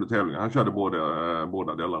växlade under tävlingen. Han körde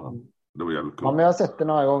båda delarna. Det var jävligt coolt. Ja, men jag har sett det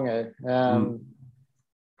några gånger.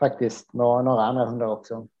 Faktiskt några andra hundar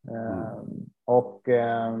också. Och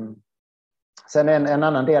sen en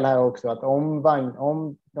annan del här också, att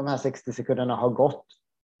om de här 60 sekunderna har gått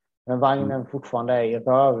men vagnen fortfarande är i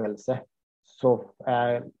rörelse, så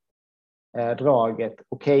är draget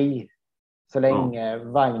okej. Så länge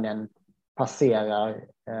vagnen passerar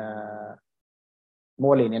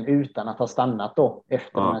mållinjen utan att ha stannat då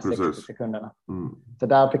efter de här 60 sekunderna. Så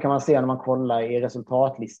därför kan man se när man kollar i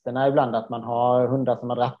resultatlistorna ibland att man har hundar som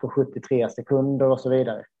har dratt på 73 sekunder och så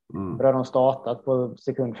vidare. Då har de startat på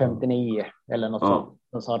sekund 59 eller något sånt.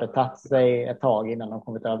 Och så har det tagit sig ett tag innan de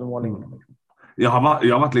kommit över mållinjen. Jag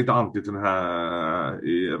har varit lite anti till den här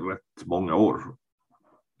i rätt många år.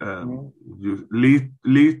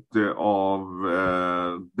 Lite av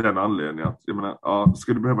den anledningen att jag menar,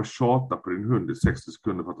 ska du behöva tjata på din hund i 60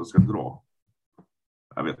 sekunder för att den ska dra?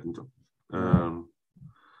 Jag vet inte.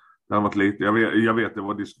 Det har varit lite, jag vet det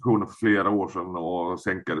var diskussioner för flera år sedan och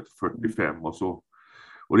sänka det till 45 och så.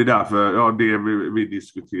 Och det är därför det vi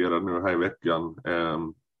diskuterar nu här i veckan,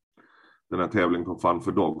 den här tävlingen på Fun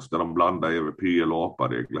for Dogs där de blandar EVP och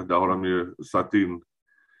APA-regler. Där har de ju satt in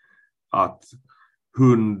att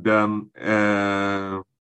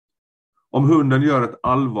om hunden gör ett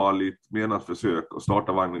allvarligt menat försök och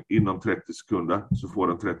startar vagnen inom 30 sekunder så får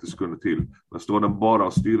den 30 sekunder till. Men står den bara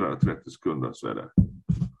och stirrar 30 sekunder så är det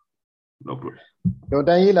no problem. Ja,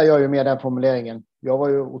 den gillar jag ju med den formuleringen. Jag var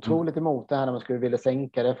ju otroligt emot det här när man skulle vilja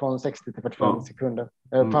sänka det från 60 till 45 sekunder.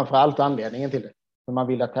 Framförallt anledningen till det. För man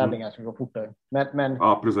vill att tävlingar ska gå fortare. Men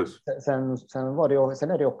precis. Sen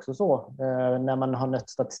är det också så när man har nött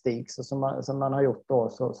statistik som man har gjort då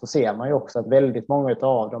så ser man ju också att väldigt många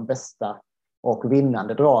av de bästa och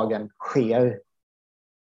vinnande dragen sker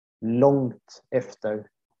långt efter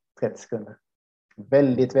 30 sekunder.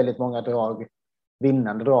 Väldigt, väldigt många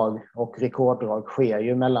vinnande drag och rekorddrag sker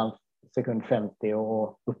ju mellan sekund 50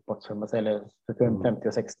 och uppåt, eller sekund 50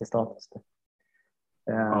 och 60 startas det.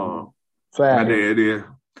 Så är det.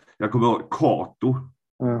 Jag kommer ihåg Kato,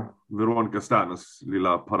 Veronica Sterners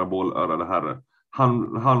lilla parabolörade herre.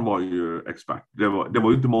 Han var ju expert. Det var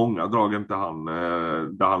ju inte många drag inte han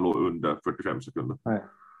där han låg under 45 sekunder. Nej.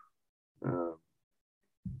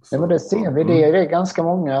 Men det ser vi, det är ganska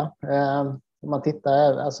många. Om man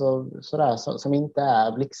tittar alltså sådär som inte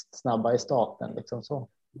är blixtsnabba i starten liksom så.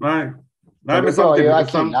 Nej, men samtidigt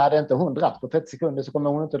hade inte hon dratt på 30 sekunder så kommer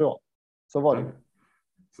hon inte dra. Så var det.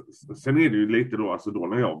 Sen är det ju lite då, alltså då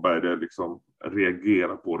när jag började liksom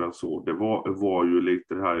reagera på den så, det var ju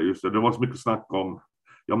lite det här, just det var så mycket snack om,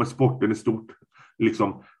 men sporten är stort,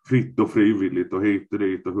 liksom fritt och frivilligt och hit och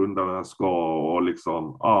dit och hundarna ska och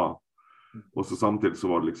liksom, och så samtidigt så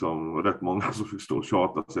var det liksom rätt många som fick stå och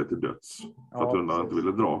tjata sig till döds för att hundarna inte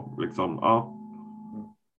ville dra, liksom,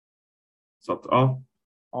 Så att,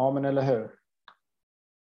 Ja, men eller hur?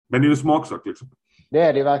 Men det är ju en smaksak liksom. Det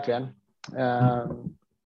är det verkligen.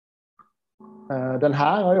 Den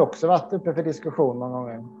här har ju också varit uppe för diskussion många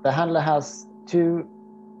gånger. The handler has 2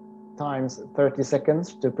 times 30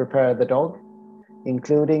 seconds to prepare the dog,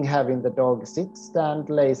 including having the dog sit, stand,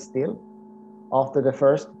 lay still. After the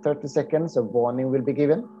first 30 seconds, a warning will be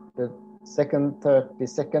given. The second 30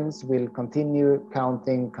 seconds will continue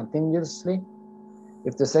counting continuously.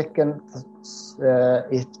 If the second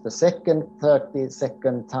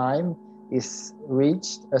 30-second time is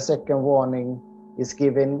reached, a second warning is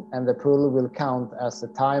given and the pull will count as a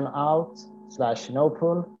timeout/no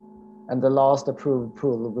pull, and the last approved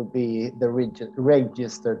pull will be the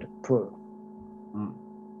registered pull.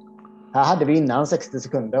 Här hade vi innan 60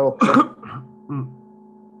 sekunder också.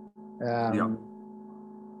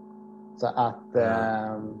 Så att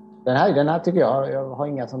den här tycker jag har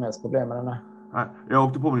inga som helst problem med den här. Nej, jag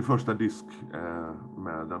åkte på min första disk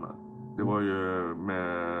med denna. Det var ju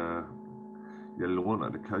med, jag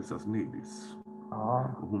lånade Kajsas Nidis.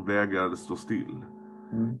 Och hon vägrade stå still.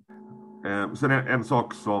 Sen är en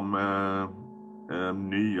sak som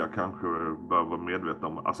nya kanske bör vara medvetna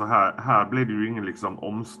om. Alltså här blir det ju ingen liksom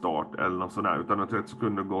omstart eller något sådär, utan när 30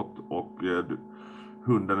 sekunder gått och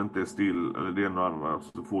hunden inte är still eller det ena och andra,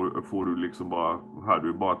 så får du liksom bara, här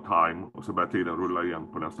du bara time och så börjar tiden rulla igen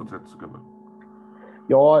på nästa 30 sekunder.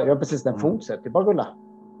 Ja, precis, den fortsätter bara rulla.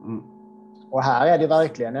 Och här är det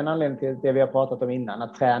verkligen en anledning till det vi har pratat om innan,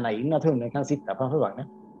 att träna in att hunden kan sitta framför vagnen.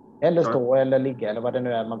 Eller stå eller ligga eller vad det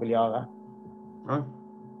nu är man vill göra.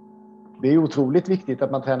 Det är otroligt viktigt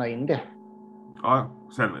att man tränar in det. Ja,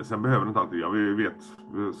 sen behöver det inte alltid. Jag vet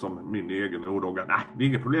som min egen odogga, det är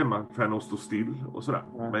inget problem med för henne att stå still och sådär.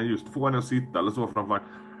 Men just få henne att sitta eller så framför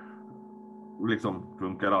liksom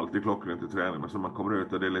funkar alltid klockrent i träning. Men så man kommer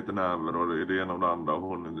ut och det är lite nerver och det är det ena och det andra och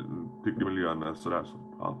hon tycker miljön är sådär. Så,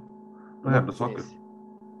 då händer saker.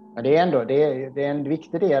 Men det är ändå det är en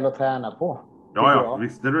viktig del att träna på. Ja,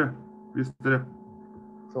 visst är det.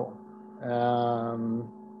 Så.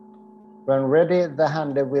 When ready, the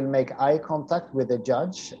handler will make eye contact with the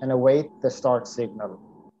judge and await the start signal.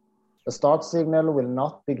 The start signal will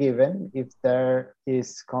not be given if there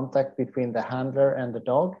is contact between the handler and the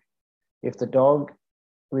dog. If the dog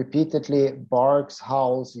repeatedly barks,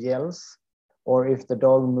 howls, yells, or if the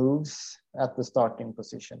dog moves at the starting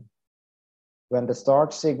position. When the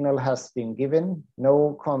start signal has been given,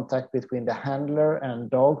 no contact between the handler and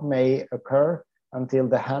dog may occur until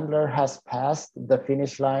the handler has passed the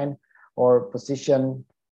finish line or positioned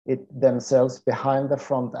themselves behind the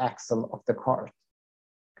front axle of the cart.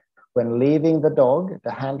 When leaving the dog,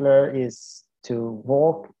 the handler is to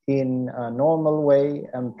walk in a normal way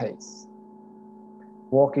and pace.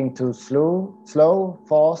 Walking too slow,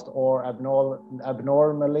 fast, or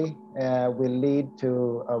abnormally will lead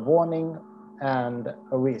to a warning and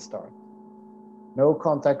a restart. No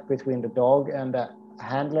contact between the dog and the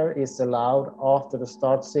handler is allowed after the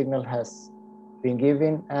start signal has been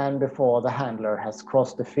given and before the handler has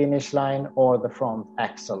crossed the finish line or the front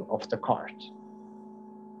axle of the cart.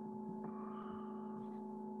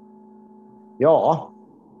 Ja,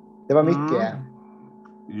 det var mycket.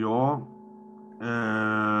 Ja.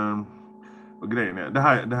 Och grejen är,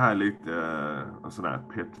 det här är lite sån här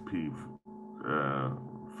pet peeve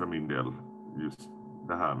för min del. Just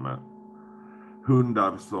det här med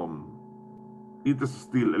hundar som inte så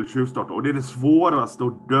still eller tjuvstartar. Och det är det svåraste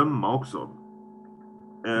att döma också.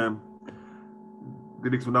 Det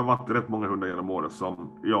är liksom, det har varit rätt många hundar genom året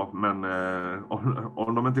som, ja, men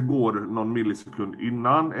om de inte går någon millisekund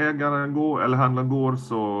innan ägaren går eller handlaren går,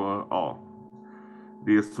 så ja,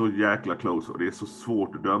 det är så jäkla close och det är så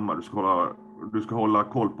svårt att döma. Du ska hålla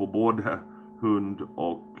koll på både hund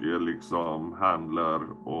och liksom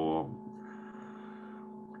handler, och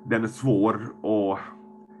den är svår, och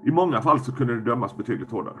i många fall så kunde det dömas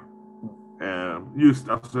betydligt hårdare. Just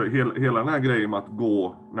alltså hela den här grejen med att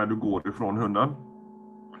gå när du går ifrån hunden.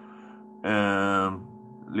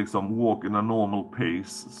 Liksom walk in a normal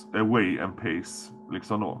pace, away and pace,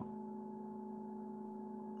 liksom då.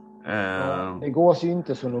 Det går ju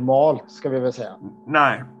inte så normalt, ska vi väl säga.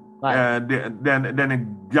 Nej. Den är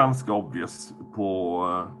ganska obvious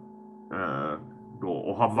på då,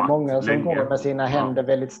 och har varit många som länge. går med sina händer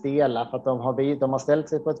väldigt stela för att de har ställt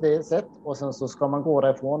sig på ett visst sätt, och sen så ska man gå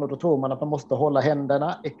därifrån och då tror man att man måste hålla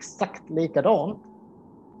händerna exakt likadant.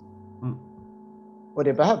 Och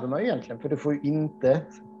det behöver man ju egentligen, för du får ju inte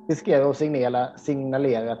riskera att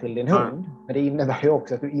signalera till din hund. Men det innebär ju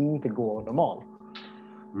också att du inte går normalt.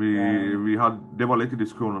 Det var lite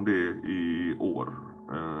diskussion om det i år.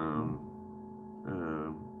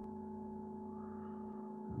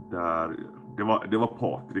 Där det var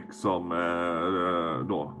Patrik som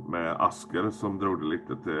då med Asker som drog det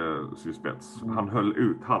lite till sin spets. Han höll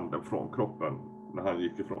ut handen från kroppen när han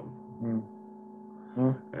gick ifrån.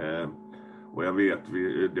 Och jag vet,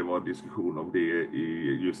 det var diskussion om det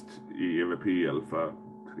just i EVPL för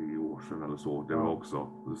 3 år sedan eller så. Det var också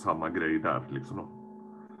samma grej där liksom.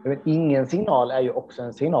 Men ingen signal är ju också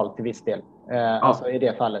en signal till viss del. Alltså i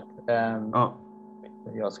det fallet.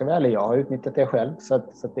 Jag ska vara ärlig, jag har utnyttjat det själv. Så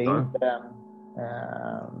att det är inte...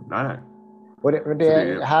 Nej. Och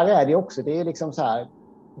det här är det också. Det är liksom så här.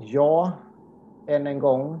 Ja, än en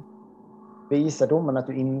gång. Visa domarna att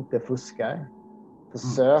du inte fuskar.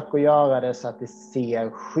 Försök att göra det så att det ser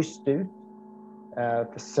schysst ut.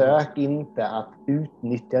 Försök inte att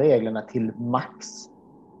utnyttja reglerna till max.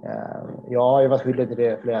 Jag har ju varit skyldig till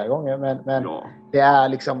det flera gånger, men det är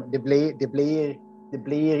liksom, det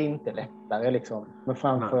blir inte lättare liksom. Men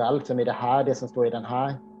framförallt som i det som står i den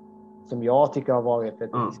här, som jag tycker har varit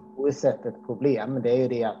ett problem, det är ju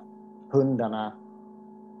det att hundarna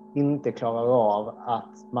inte klarar av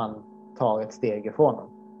att man tar ett steg ifrån dem.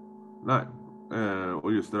 Nej,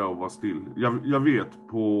 och just det där att vara still. Jag vet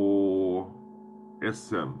på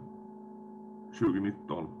SM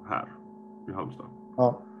 2019 här i Halmstad.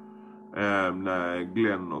 Ja. När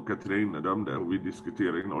Glenn och Katarina dömde och vi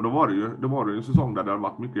diskuterade, och då var det ju en säsong där det hade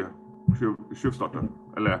varit mycket tjuvstarter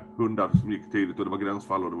eller hundar som gick tidigt och det var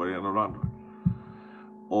gränsfall och det var det ena och det andra.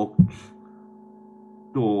 Och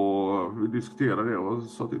då vi diskuterade det och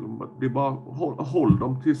sa till dem att det är bara håll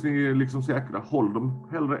dem tills ni är liksom säkra. Håll dem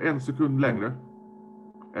hellre 1 sekund längre.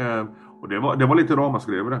 Och det var lite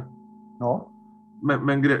ramaskrev det. Ja.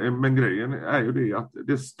 Men grejen är ju det att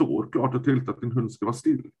det står klart och tydligt att din hund ska vara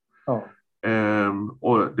still. Ja.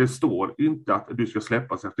 Och det står inte att du ska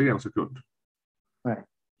släppas efter 1 sekund. Nej.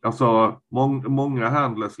 Alltså många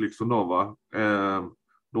handlers liksom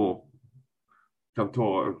då kan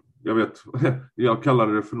ta, jag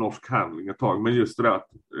kallade det för norsk handling ett tag, men just det att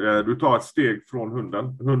du tar ett steg från hunden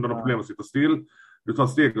har problem att sitta still, du tar ett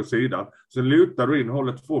steg åt sidan, sen lutar du in,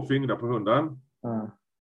 håller 2 fingrar på hunden,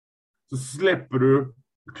 så släpper du,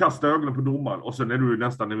 kastar ögonen på domaren och sen är du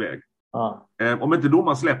nästan iväg. Ja. Om inte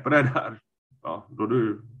domaren släpper det där, ja, då är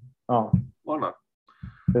du varnad.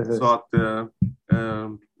 Precis. Så att,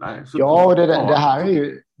 nej. Så ja, och det här är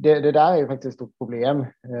ju, det där är ju faktiskt ett stort problem.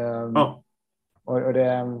 Ja. Och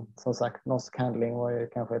det, som sagt, norsk handling var ju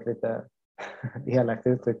kanske ett lite elakt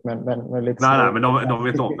uttryck, men lite nej, men de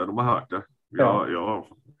vet om det, de har hört det. Ja.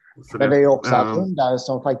 Men det är ju också att hundar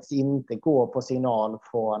som faktiskt inte går på signal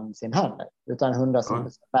från sin handel, utan hundar som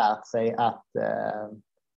lärt sig att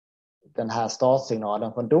den här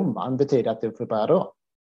startsignalen från domaren betyder att du får börja då.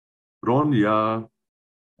 Ronja.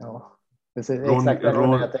 Ja, precis. Exakt det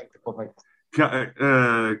jag tänkte på faktiskt.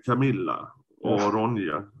 Camilla och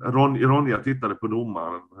Ronja. Ronja tittade på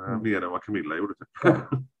domaren mer än vad Camilla gjorde.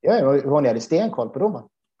 Ja, Ronja hade stenkoll på domaren.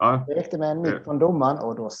 Ja. Det räckte med en nick från domaren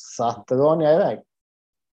och då satt Ronja iväg.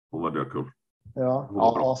 Hon var död cool. Ja,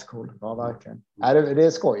 ascool. Ja, verkligen. Det är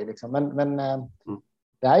skoj liksom. Men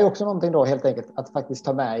det här är också någonting då helt enkelt att faktiskt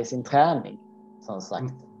ta med i sin träning. Som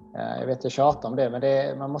sagt. Jag vet jag tjatar om det,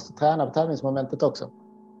 men man måste träna på tävlingsmomentet också.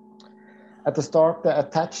 At the start, the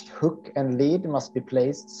attached hook and lead must be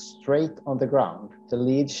placed straight on the ground. The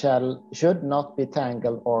lead should not be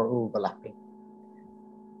tangled or overlapping.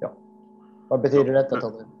 Ja. Vad betyder detta,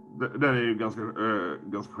 Tobbe? Det är ju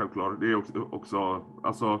ganska självklart. Det är också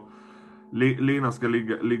alltså, linan ska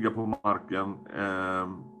ligga på marken,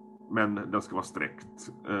 men den ska vara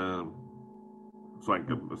sträckt. Så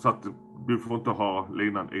enkelt. Så att du får inte ha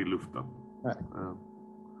linan i luften. Nej.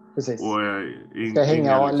 Precis. Och, ska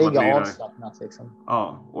hänga och ligga avslappnat liksom.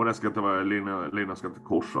 Ja, och det ska inte vara linan ska inte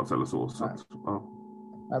korsas eller så att,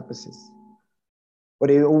 ja, precis. Och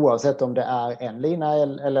det är ju oavsett om det är en lina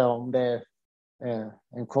eller om det är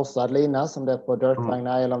en korsad lina som det är på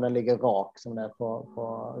dirtvagnar eller om den ligger rak som det är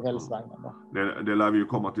på rälsvagnen. Det lär vi ju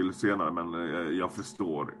komma till senare, men jag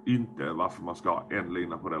förstår inte varför man ska ha en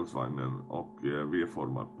lina på rälsvagnen och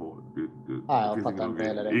V-formad på. Det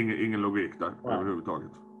finns ingen logik där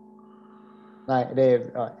överhuvudtaget. Nej,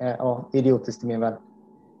 det är idiotiskt i min värld.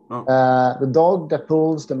 The dog that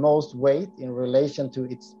pulls the most weight in relation to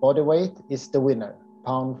its body weight is the winner,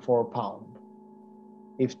 pound for pound.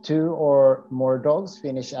 If two or more dogs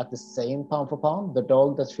finish at the same pound for pound, the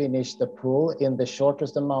dog that finished the pull in the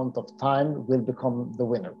shortest amount of time will become the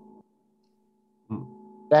winner.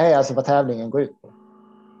 Det här är alltså vad tävlingen går ut på.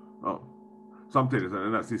 Ja. Samtidigt är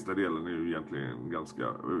den här sista delen är ju egentligen ganska...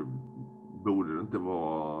 Borde det inte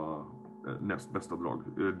vara näst bästa drag?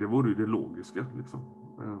 Det vore ju det logiska liksom.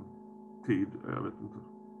 Tid, jag vet inte.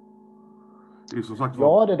 Det är som sagt...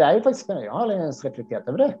 Ja, det där är ju faktiskt spännande. Jag har aldrig ens reflekterat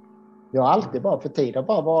över det. Jag har alltid bara för tid har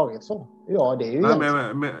bara varit så. Ja, det är ju...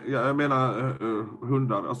 Jag menar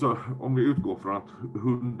hundar, alltså om vi utgår från att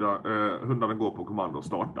hundarna går på kommando och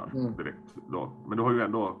startar direkt då. Men du har ju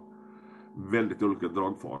ändå väldigt olika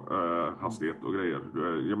hastighet och grejer.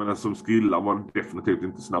 Jag menar som Skilla var definitivt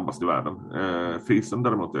inte snabbast i världen. Fisen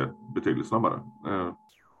däremot är betydligt snabbare.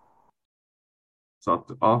 Så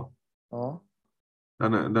att, ja.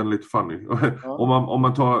 Den är lite funny. Om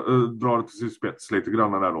man drar det till sin spets lite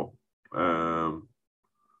grann där då.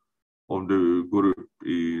 Om du går upp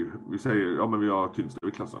i, vi säger, men vi har tyngsta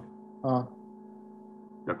i klassen.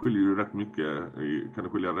 Jag skiljer ju rätt mycket, kan det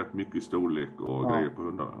skilja rätt mycket i storlek och grejer på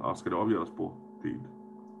hundarna. Ska det avgöras på tid?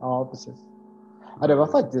 Ja, precis. Ja, det var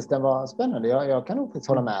faktiskt, den var spännande. Jag kan nog faktiskt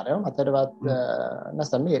hålla med dig om att det hade varit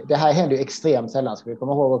nästan mer. Det här händer ju extremt sällan, ska vi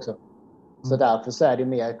komma ihåg också. Så därför så är det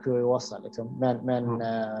mer kuriosa liksom. Men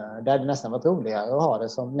det hade nästan varit roligare att ha det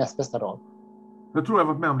som näst bästa dag. Jag tror jag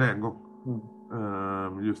varit med om det en gång.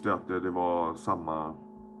 Just det att det var samma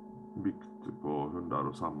vikt på hundar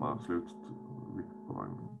och samma slutvikt på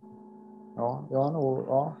vagnen. Ja,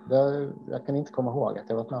 jag kan inte komma ihåg att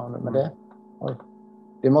jag varit med om det. Men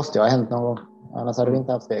det måste ju ha hänt någon gång. Annars hade vi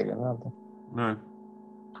inte haft reglerna. Nej.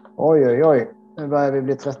 Oj. Nu börjar vi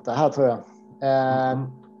bli trötta här tror jag.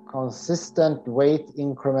 Consistent weight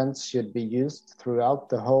increments should be used throughout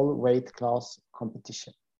the whole weight class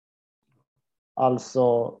competition.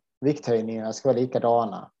 Alltså vikthöjningarna ska vara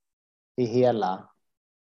likadana i hela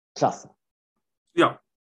klassen. Ja.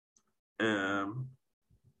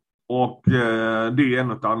 Och det är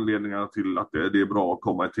en av anledningarna till att det är bra att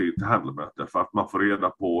komma i tid till handlemöte. För att man får reda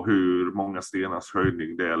på hur många stenars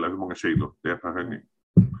höjning det är eller hur många kilo det är per höjning.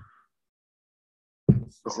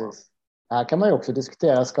 Precis. Här kan man ju också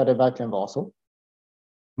diskutera, ska det verkligen vara så?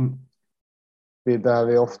 Vi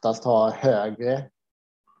behöver ju oftast ha högre,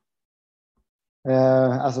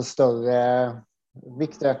 alltså större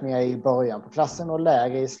viktökningar i början på klassen och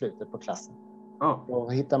lägre i slutet på klassen. Då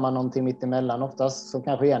hittar man någonting mitt emellan oftast som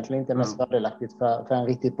kanske egentligen inte är mest fördelaktigt för en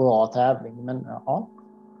riktigt bra tävling. Men ja.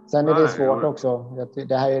 Sen är det svårt också.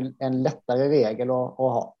 Det här är en lättare regel att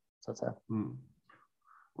ha. så att säga. Mm.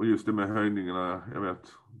 Och just det med höjningarna, jag vet,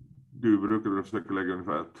 du brukade försöka lägga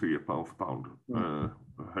ungefär 3 pound för pound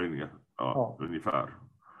höjningar, ungefär.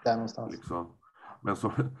 Där någonstans. Liksom. Men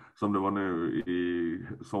som det var nu i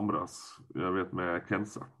somras, jag vet med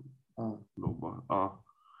Kenza.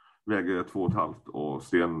 Väger 2,5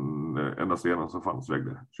 och enda stenen som fanns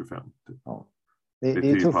vägde 25. Typ. Ja. Det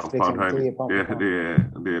är tufft liksom.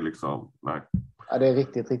 Det är liksom, nej. Ja, det är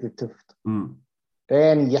riktigt, riktigt tufft. Mm. Det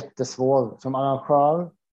är en jättesvår, som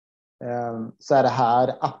arrangör så är det här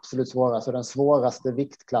det absolut svåraste. Den svåraste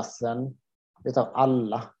viktklassen utav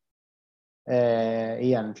alla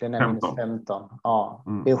egentligen är minus 15. Ja,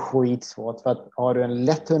 det är skitsvårt. För att har du en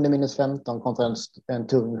lätt hund i minus 15 kontra en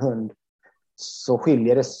tung hund så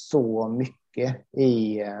skiljer det så mycket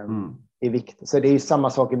i vikt. Så det är ju samma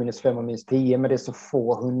sak i minus 5 och minus 10, men det är så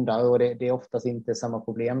få hundar och det är oftast inte samma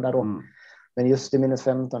problem där då. Men just i minus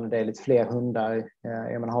 15 det är lite fler hundar.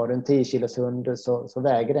 Har du en 10 kilos hund så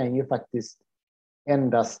väger den ju faktiskt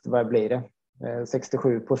endast, vad blir det?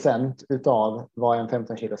 67% utav vad en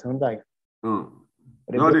 15 kilos hund väger.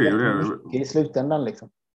 Och det är ju mycket i slutändan liksom.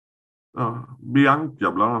 Ja,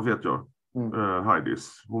 Bianca bland annat vet jag.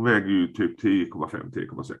 Heidis. Hon väger ju typ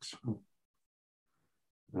 10,5-10,6.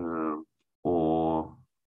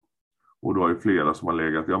 Och då är ju flera som har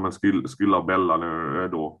legat. Ja, men Skilla och Bella nu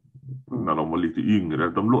då när de var lite yngre.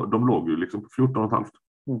 De låg ju liksom på 14,5.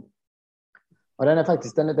 Och den är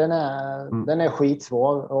faktiskt den är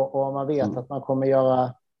skitsvår och man vet att man kommer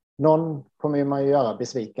göra någon kommer man ju göra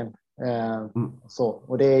besviken. Så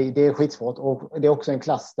och det är skitsvårt och det är också en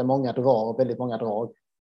klass där många drar, väldigt många drag.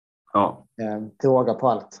 Ja. Till råga på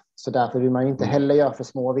allt. Så därför vill man ju inte heller göra för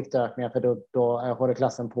små viktökningar för då håller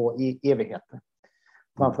klassen på i evigheter.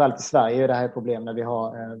 Framförallt i Sverige är det här ett problem när vi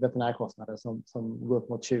har veterinärkostnader som går upp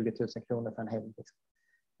mot 20 000 kronor för en helg. Liksom.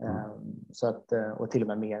 Så att, och till och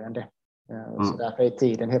med mer än det. Så därför är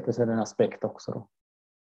tiden helt plötsligt en aspekt också då.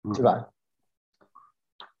 Tyvärr.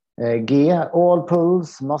 G. All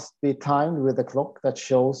pulls must be timed with a clock that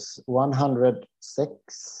shows 100ths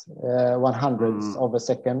of a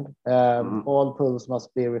second. All pulls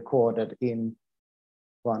must be recorded in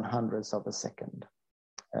 100ths of a second.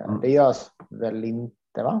 Det görs väl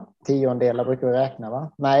inte, va? 10-delar brukar vi räkna,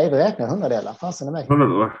 va? Nej, vi räknar 100-delar. Fasen är med.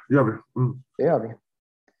 100-delar, gör vi. Det gör vi.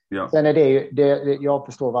 Ja. Sen är det ju, jag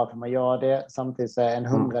förstår varför man gör det. Samtidigt så är en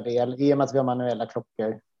 100-del, i och med att vi har manuella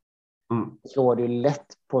klockor, slår det ju lätt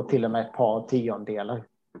på till och med ett par 10-delar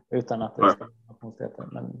utan att det ska vara konstigheter.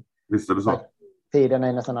 Men visst är det så. Tiden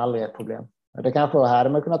är nästan aldrig ett problem. Det kanske hade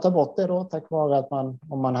man kunnat ta bort det då tack vare att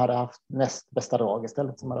om man hade haft näst bästa drag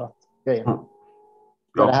istället som hade varit grejen.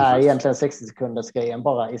 Så det här är egentligen 60 sekunders grejen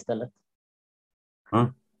bara istället.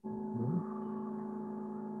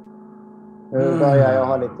 Nu börjar jag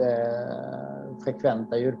ha lite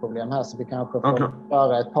frekventa ljudproblem här så vi kanske får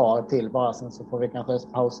göra ett par till bara sen så får vi kanske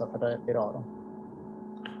pausa för det idag då.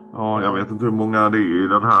 Ja, jag vet inte hur många det är i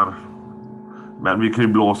den här. Men vi kan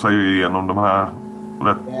ju blåsa igenom de här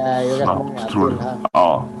rätt snabbt, tror jag. Här.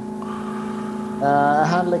 Ja.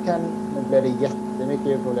 Handler kan... Nu blir det jättemycket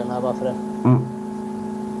ljudproblem här bara för det.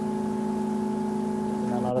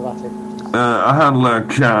 Men har det varit lite... A handler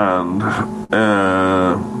can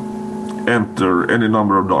enter any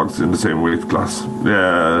number of dogs in the same weight class.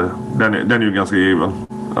 Den är ju ganska given.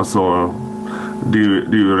 Alltså det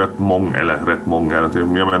är ju rätt många.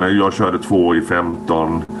 Jag menar, jag körde 2 i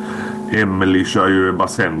 15. Emily kör ju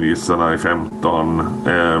bassängissarna i 15.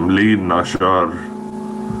 Lina kör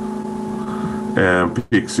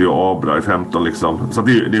Pixie och Abra i 15 liksom. Så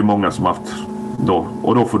det är många som haft då.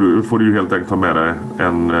 Och då får du ju helt enkelt ta med dig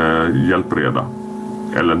en hjälpreda.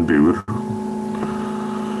 Eller en bur.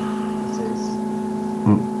 Precis.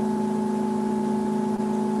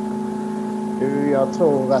 Jag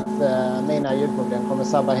tror att mina ljudproblem kommer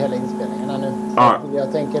sabba hela inspelningen här nu.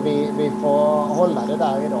 Jag tänker vi får hålla det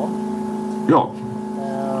där idag. Ja.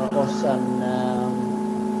 Och sen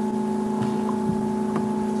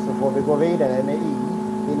så får vi gå vidare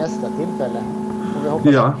vid nästa tillfälle. Och vi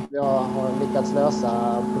hoppas att jag har lyckats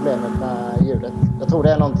lösa problemet med ljudet. Jag tror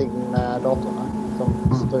det är någonting med datorn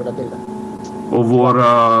som strular till det. Och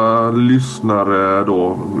våra lyssnare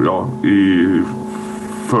då, i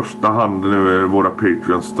första hand nu, våra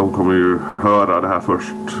Patreons, de kommer ju höra det här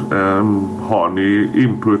först. Har ni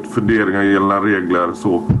input, funderingar gällande regler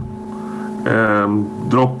så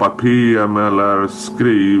droppa PM eller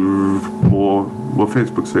skriv på vår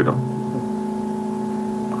Facebook-sida.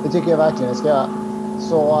 Det tycker jag verkligen vi ska göra.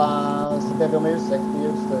 Så ber vi om ursäkt för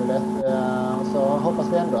ljudstrulet. Så hoppas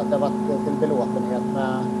vi ändå att det har varit till belåtenhet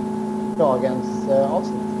med dagens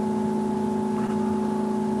avsnitt.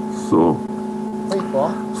 Så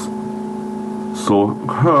Skitbra. Så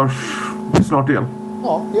hörs vi snart igen.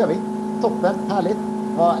 Ja, det gör vi. Toppen, härligt.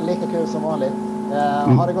 Ja, lika kul som vanligt.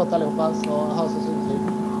 Ha det gott allihopa, så hörs och syns vi.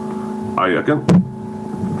 Ajaken.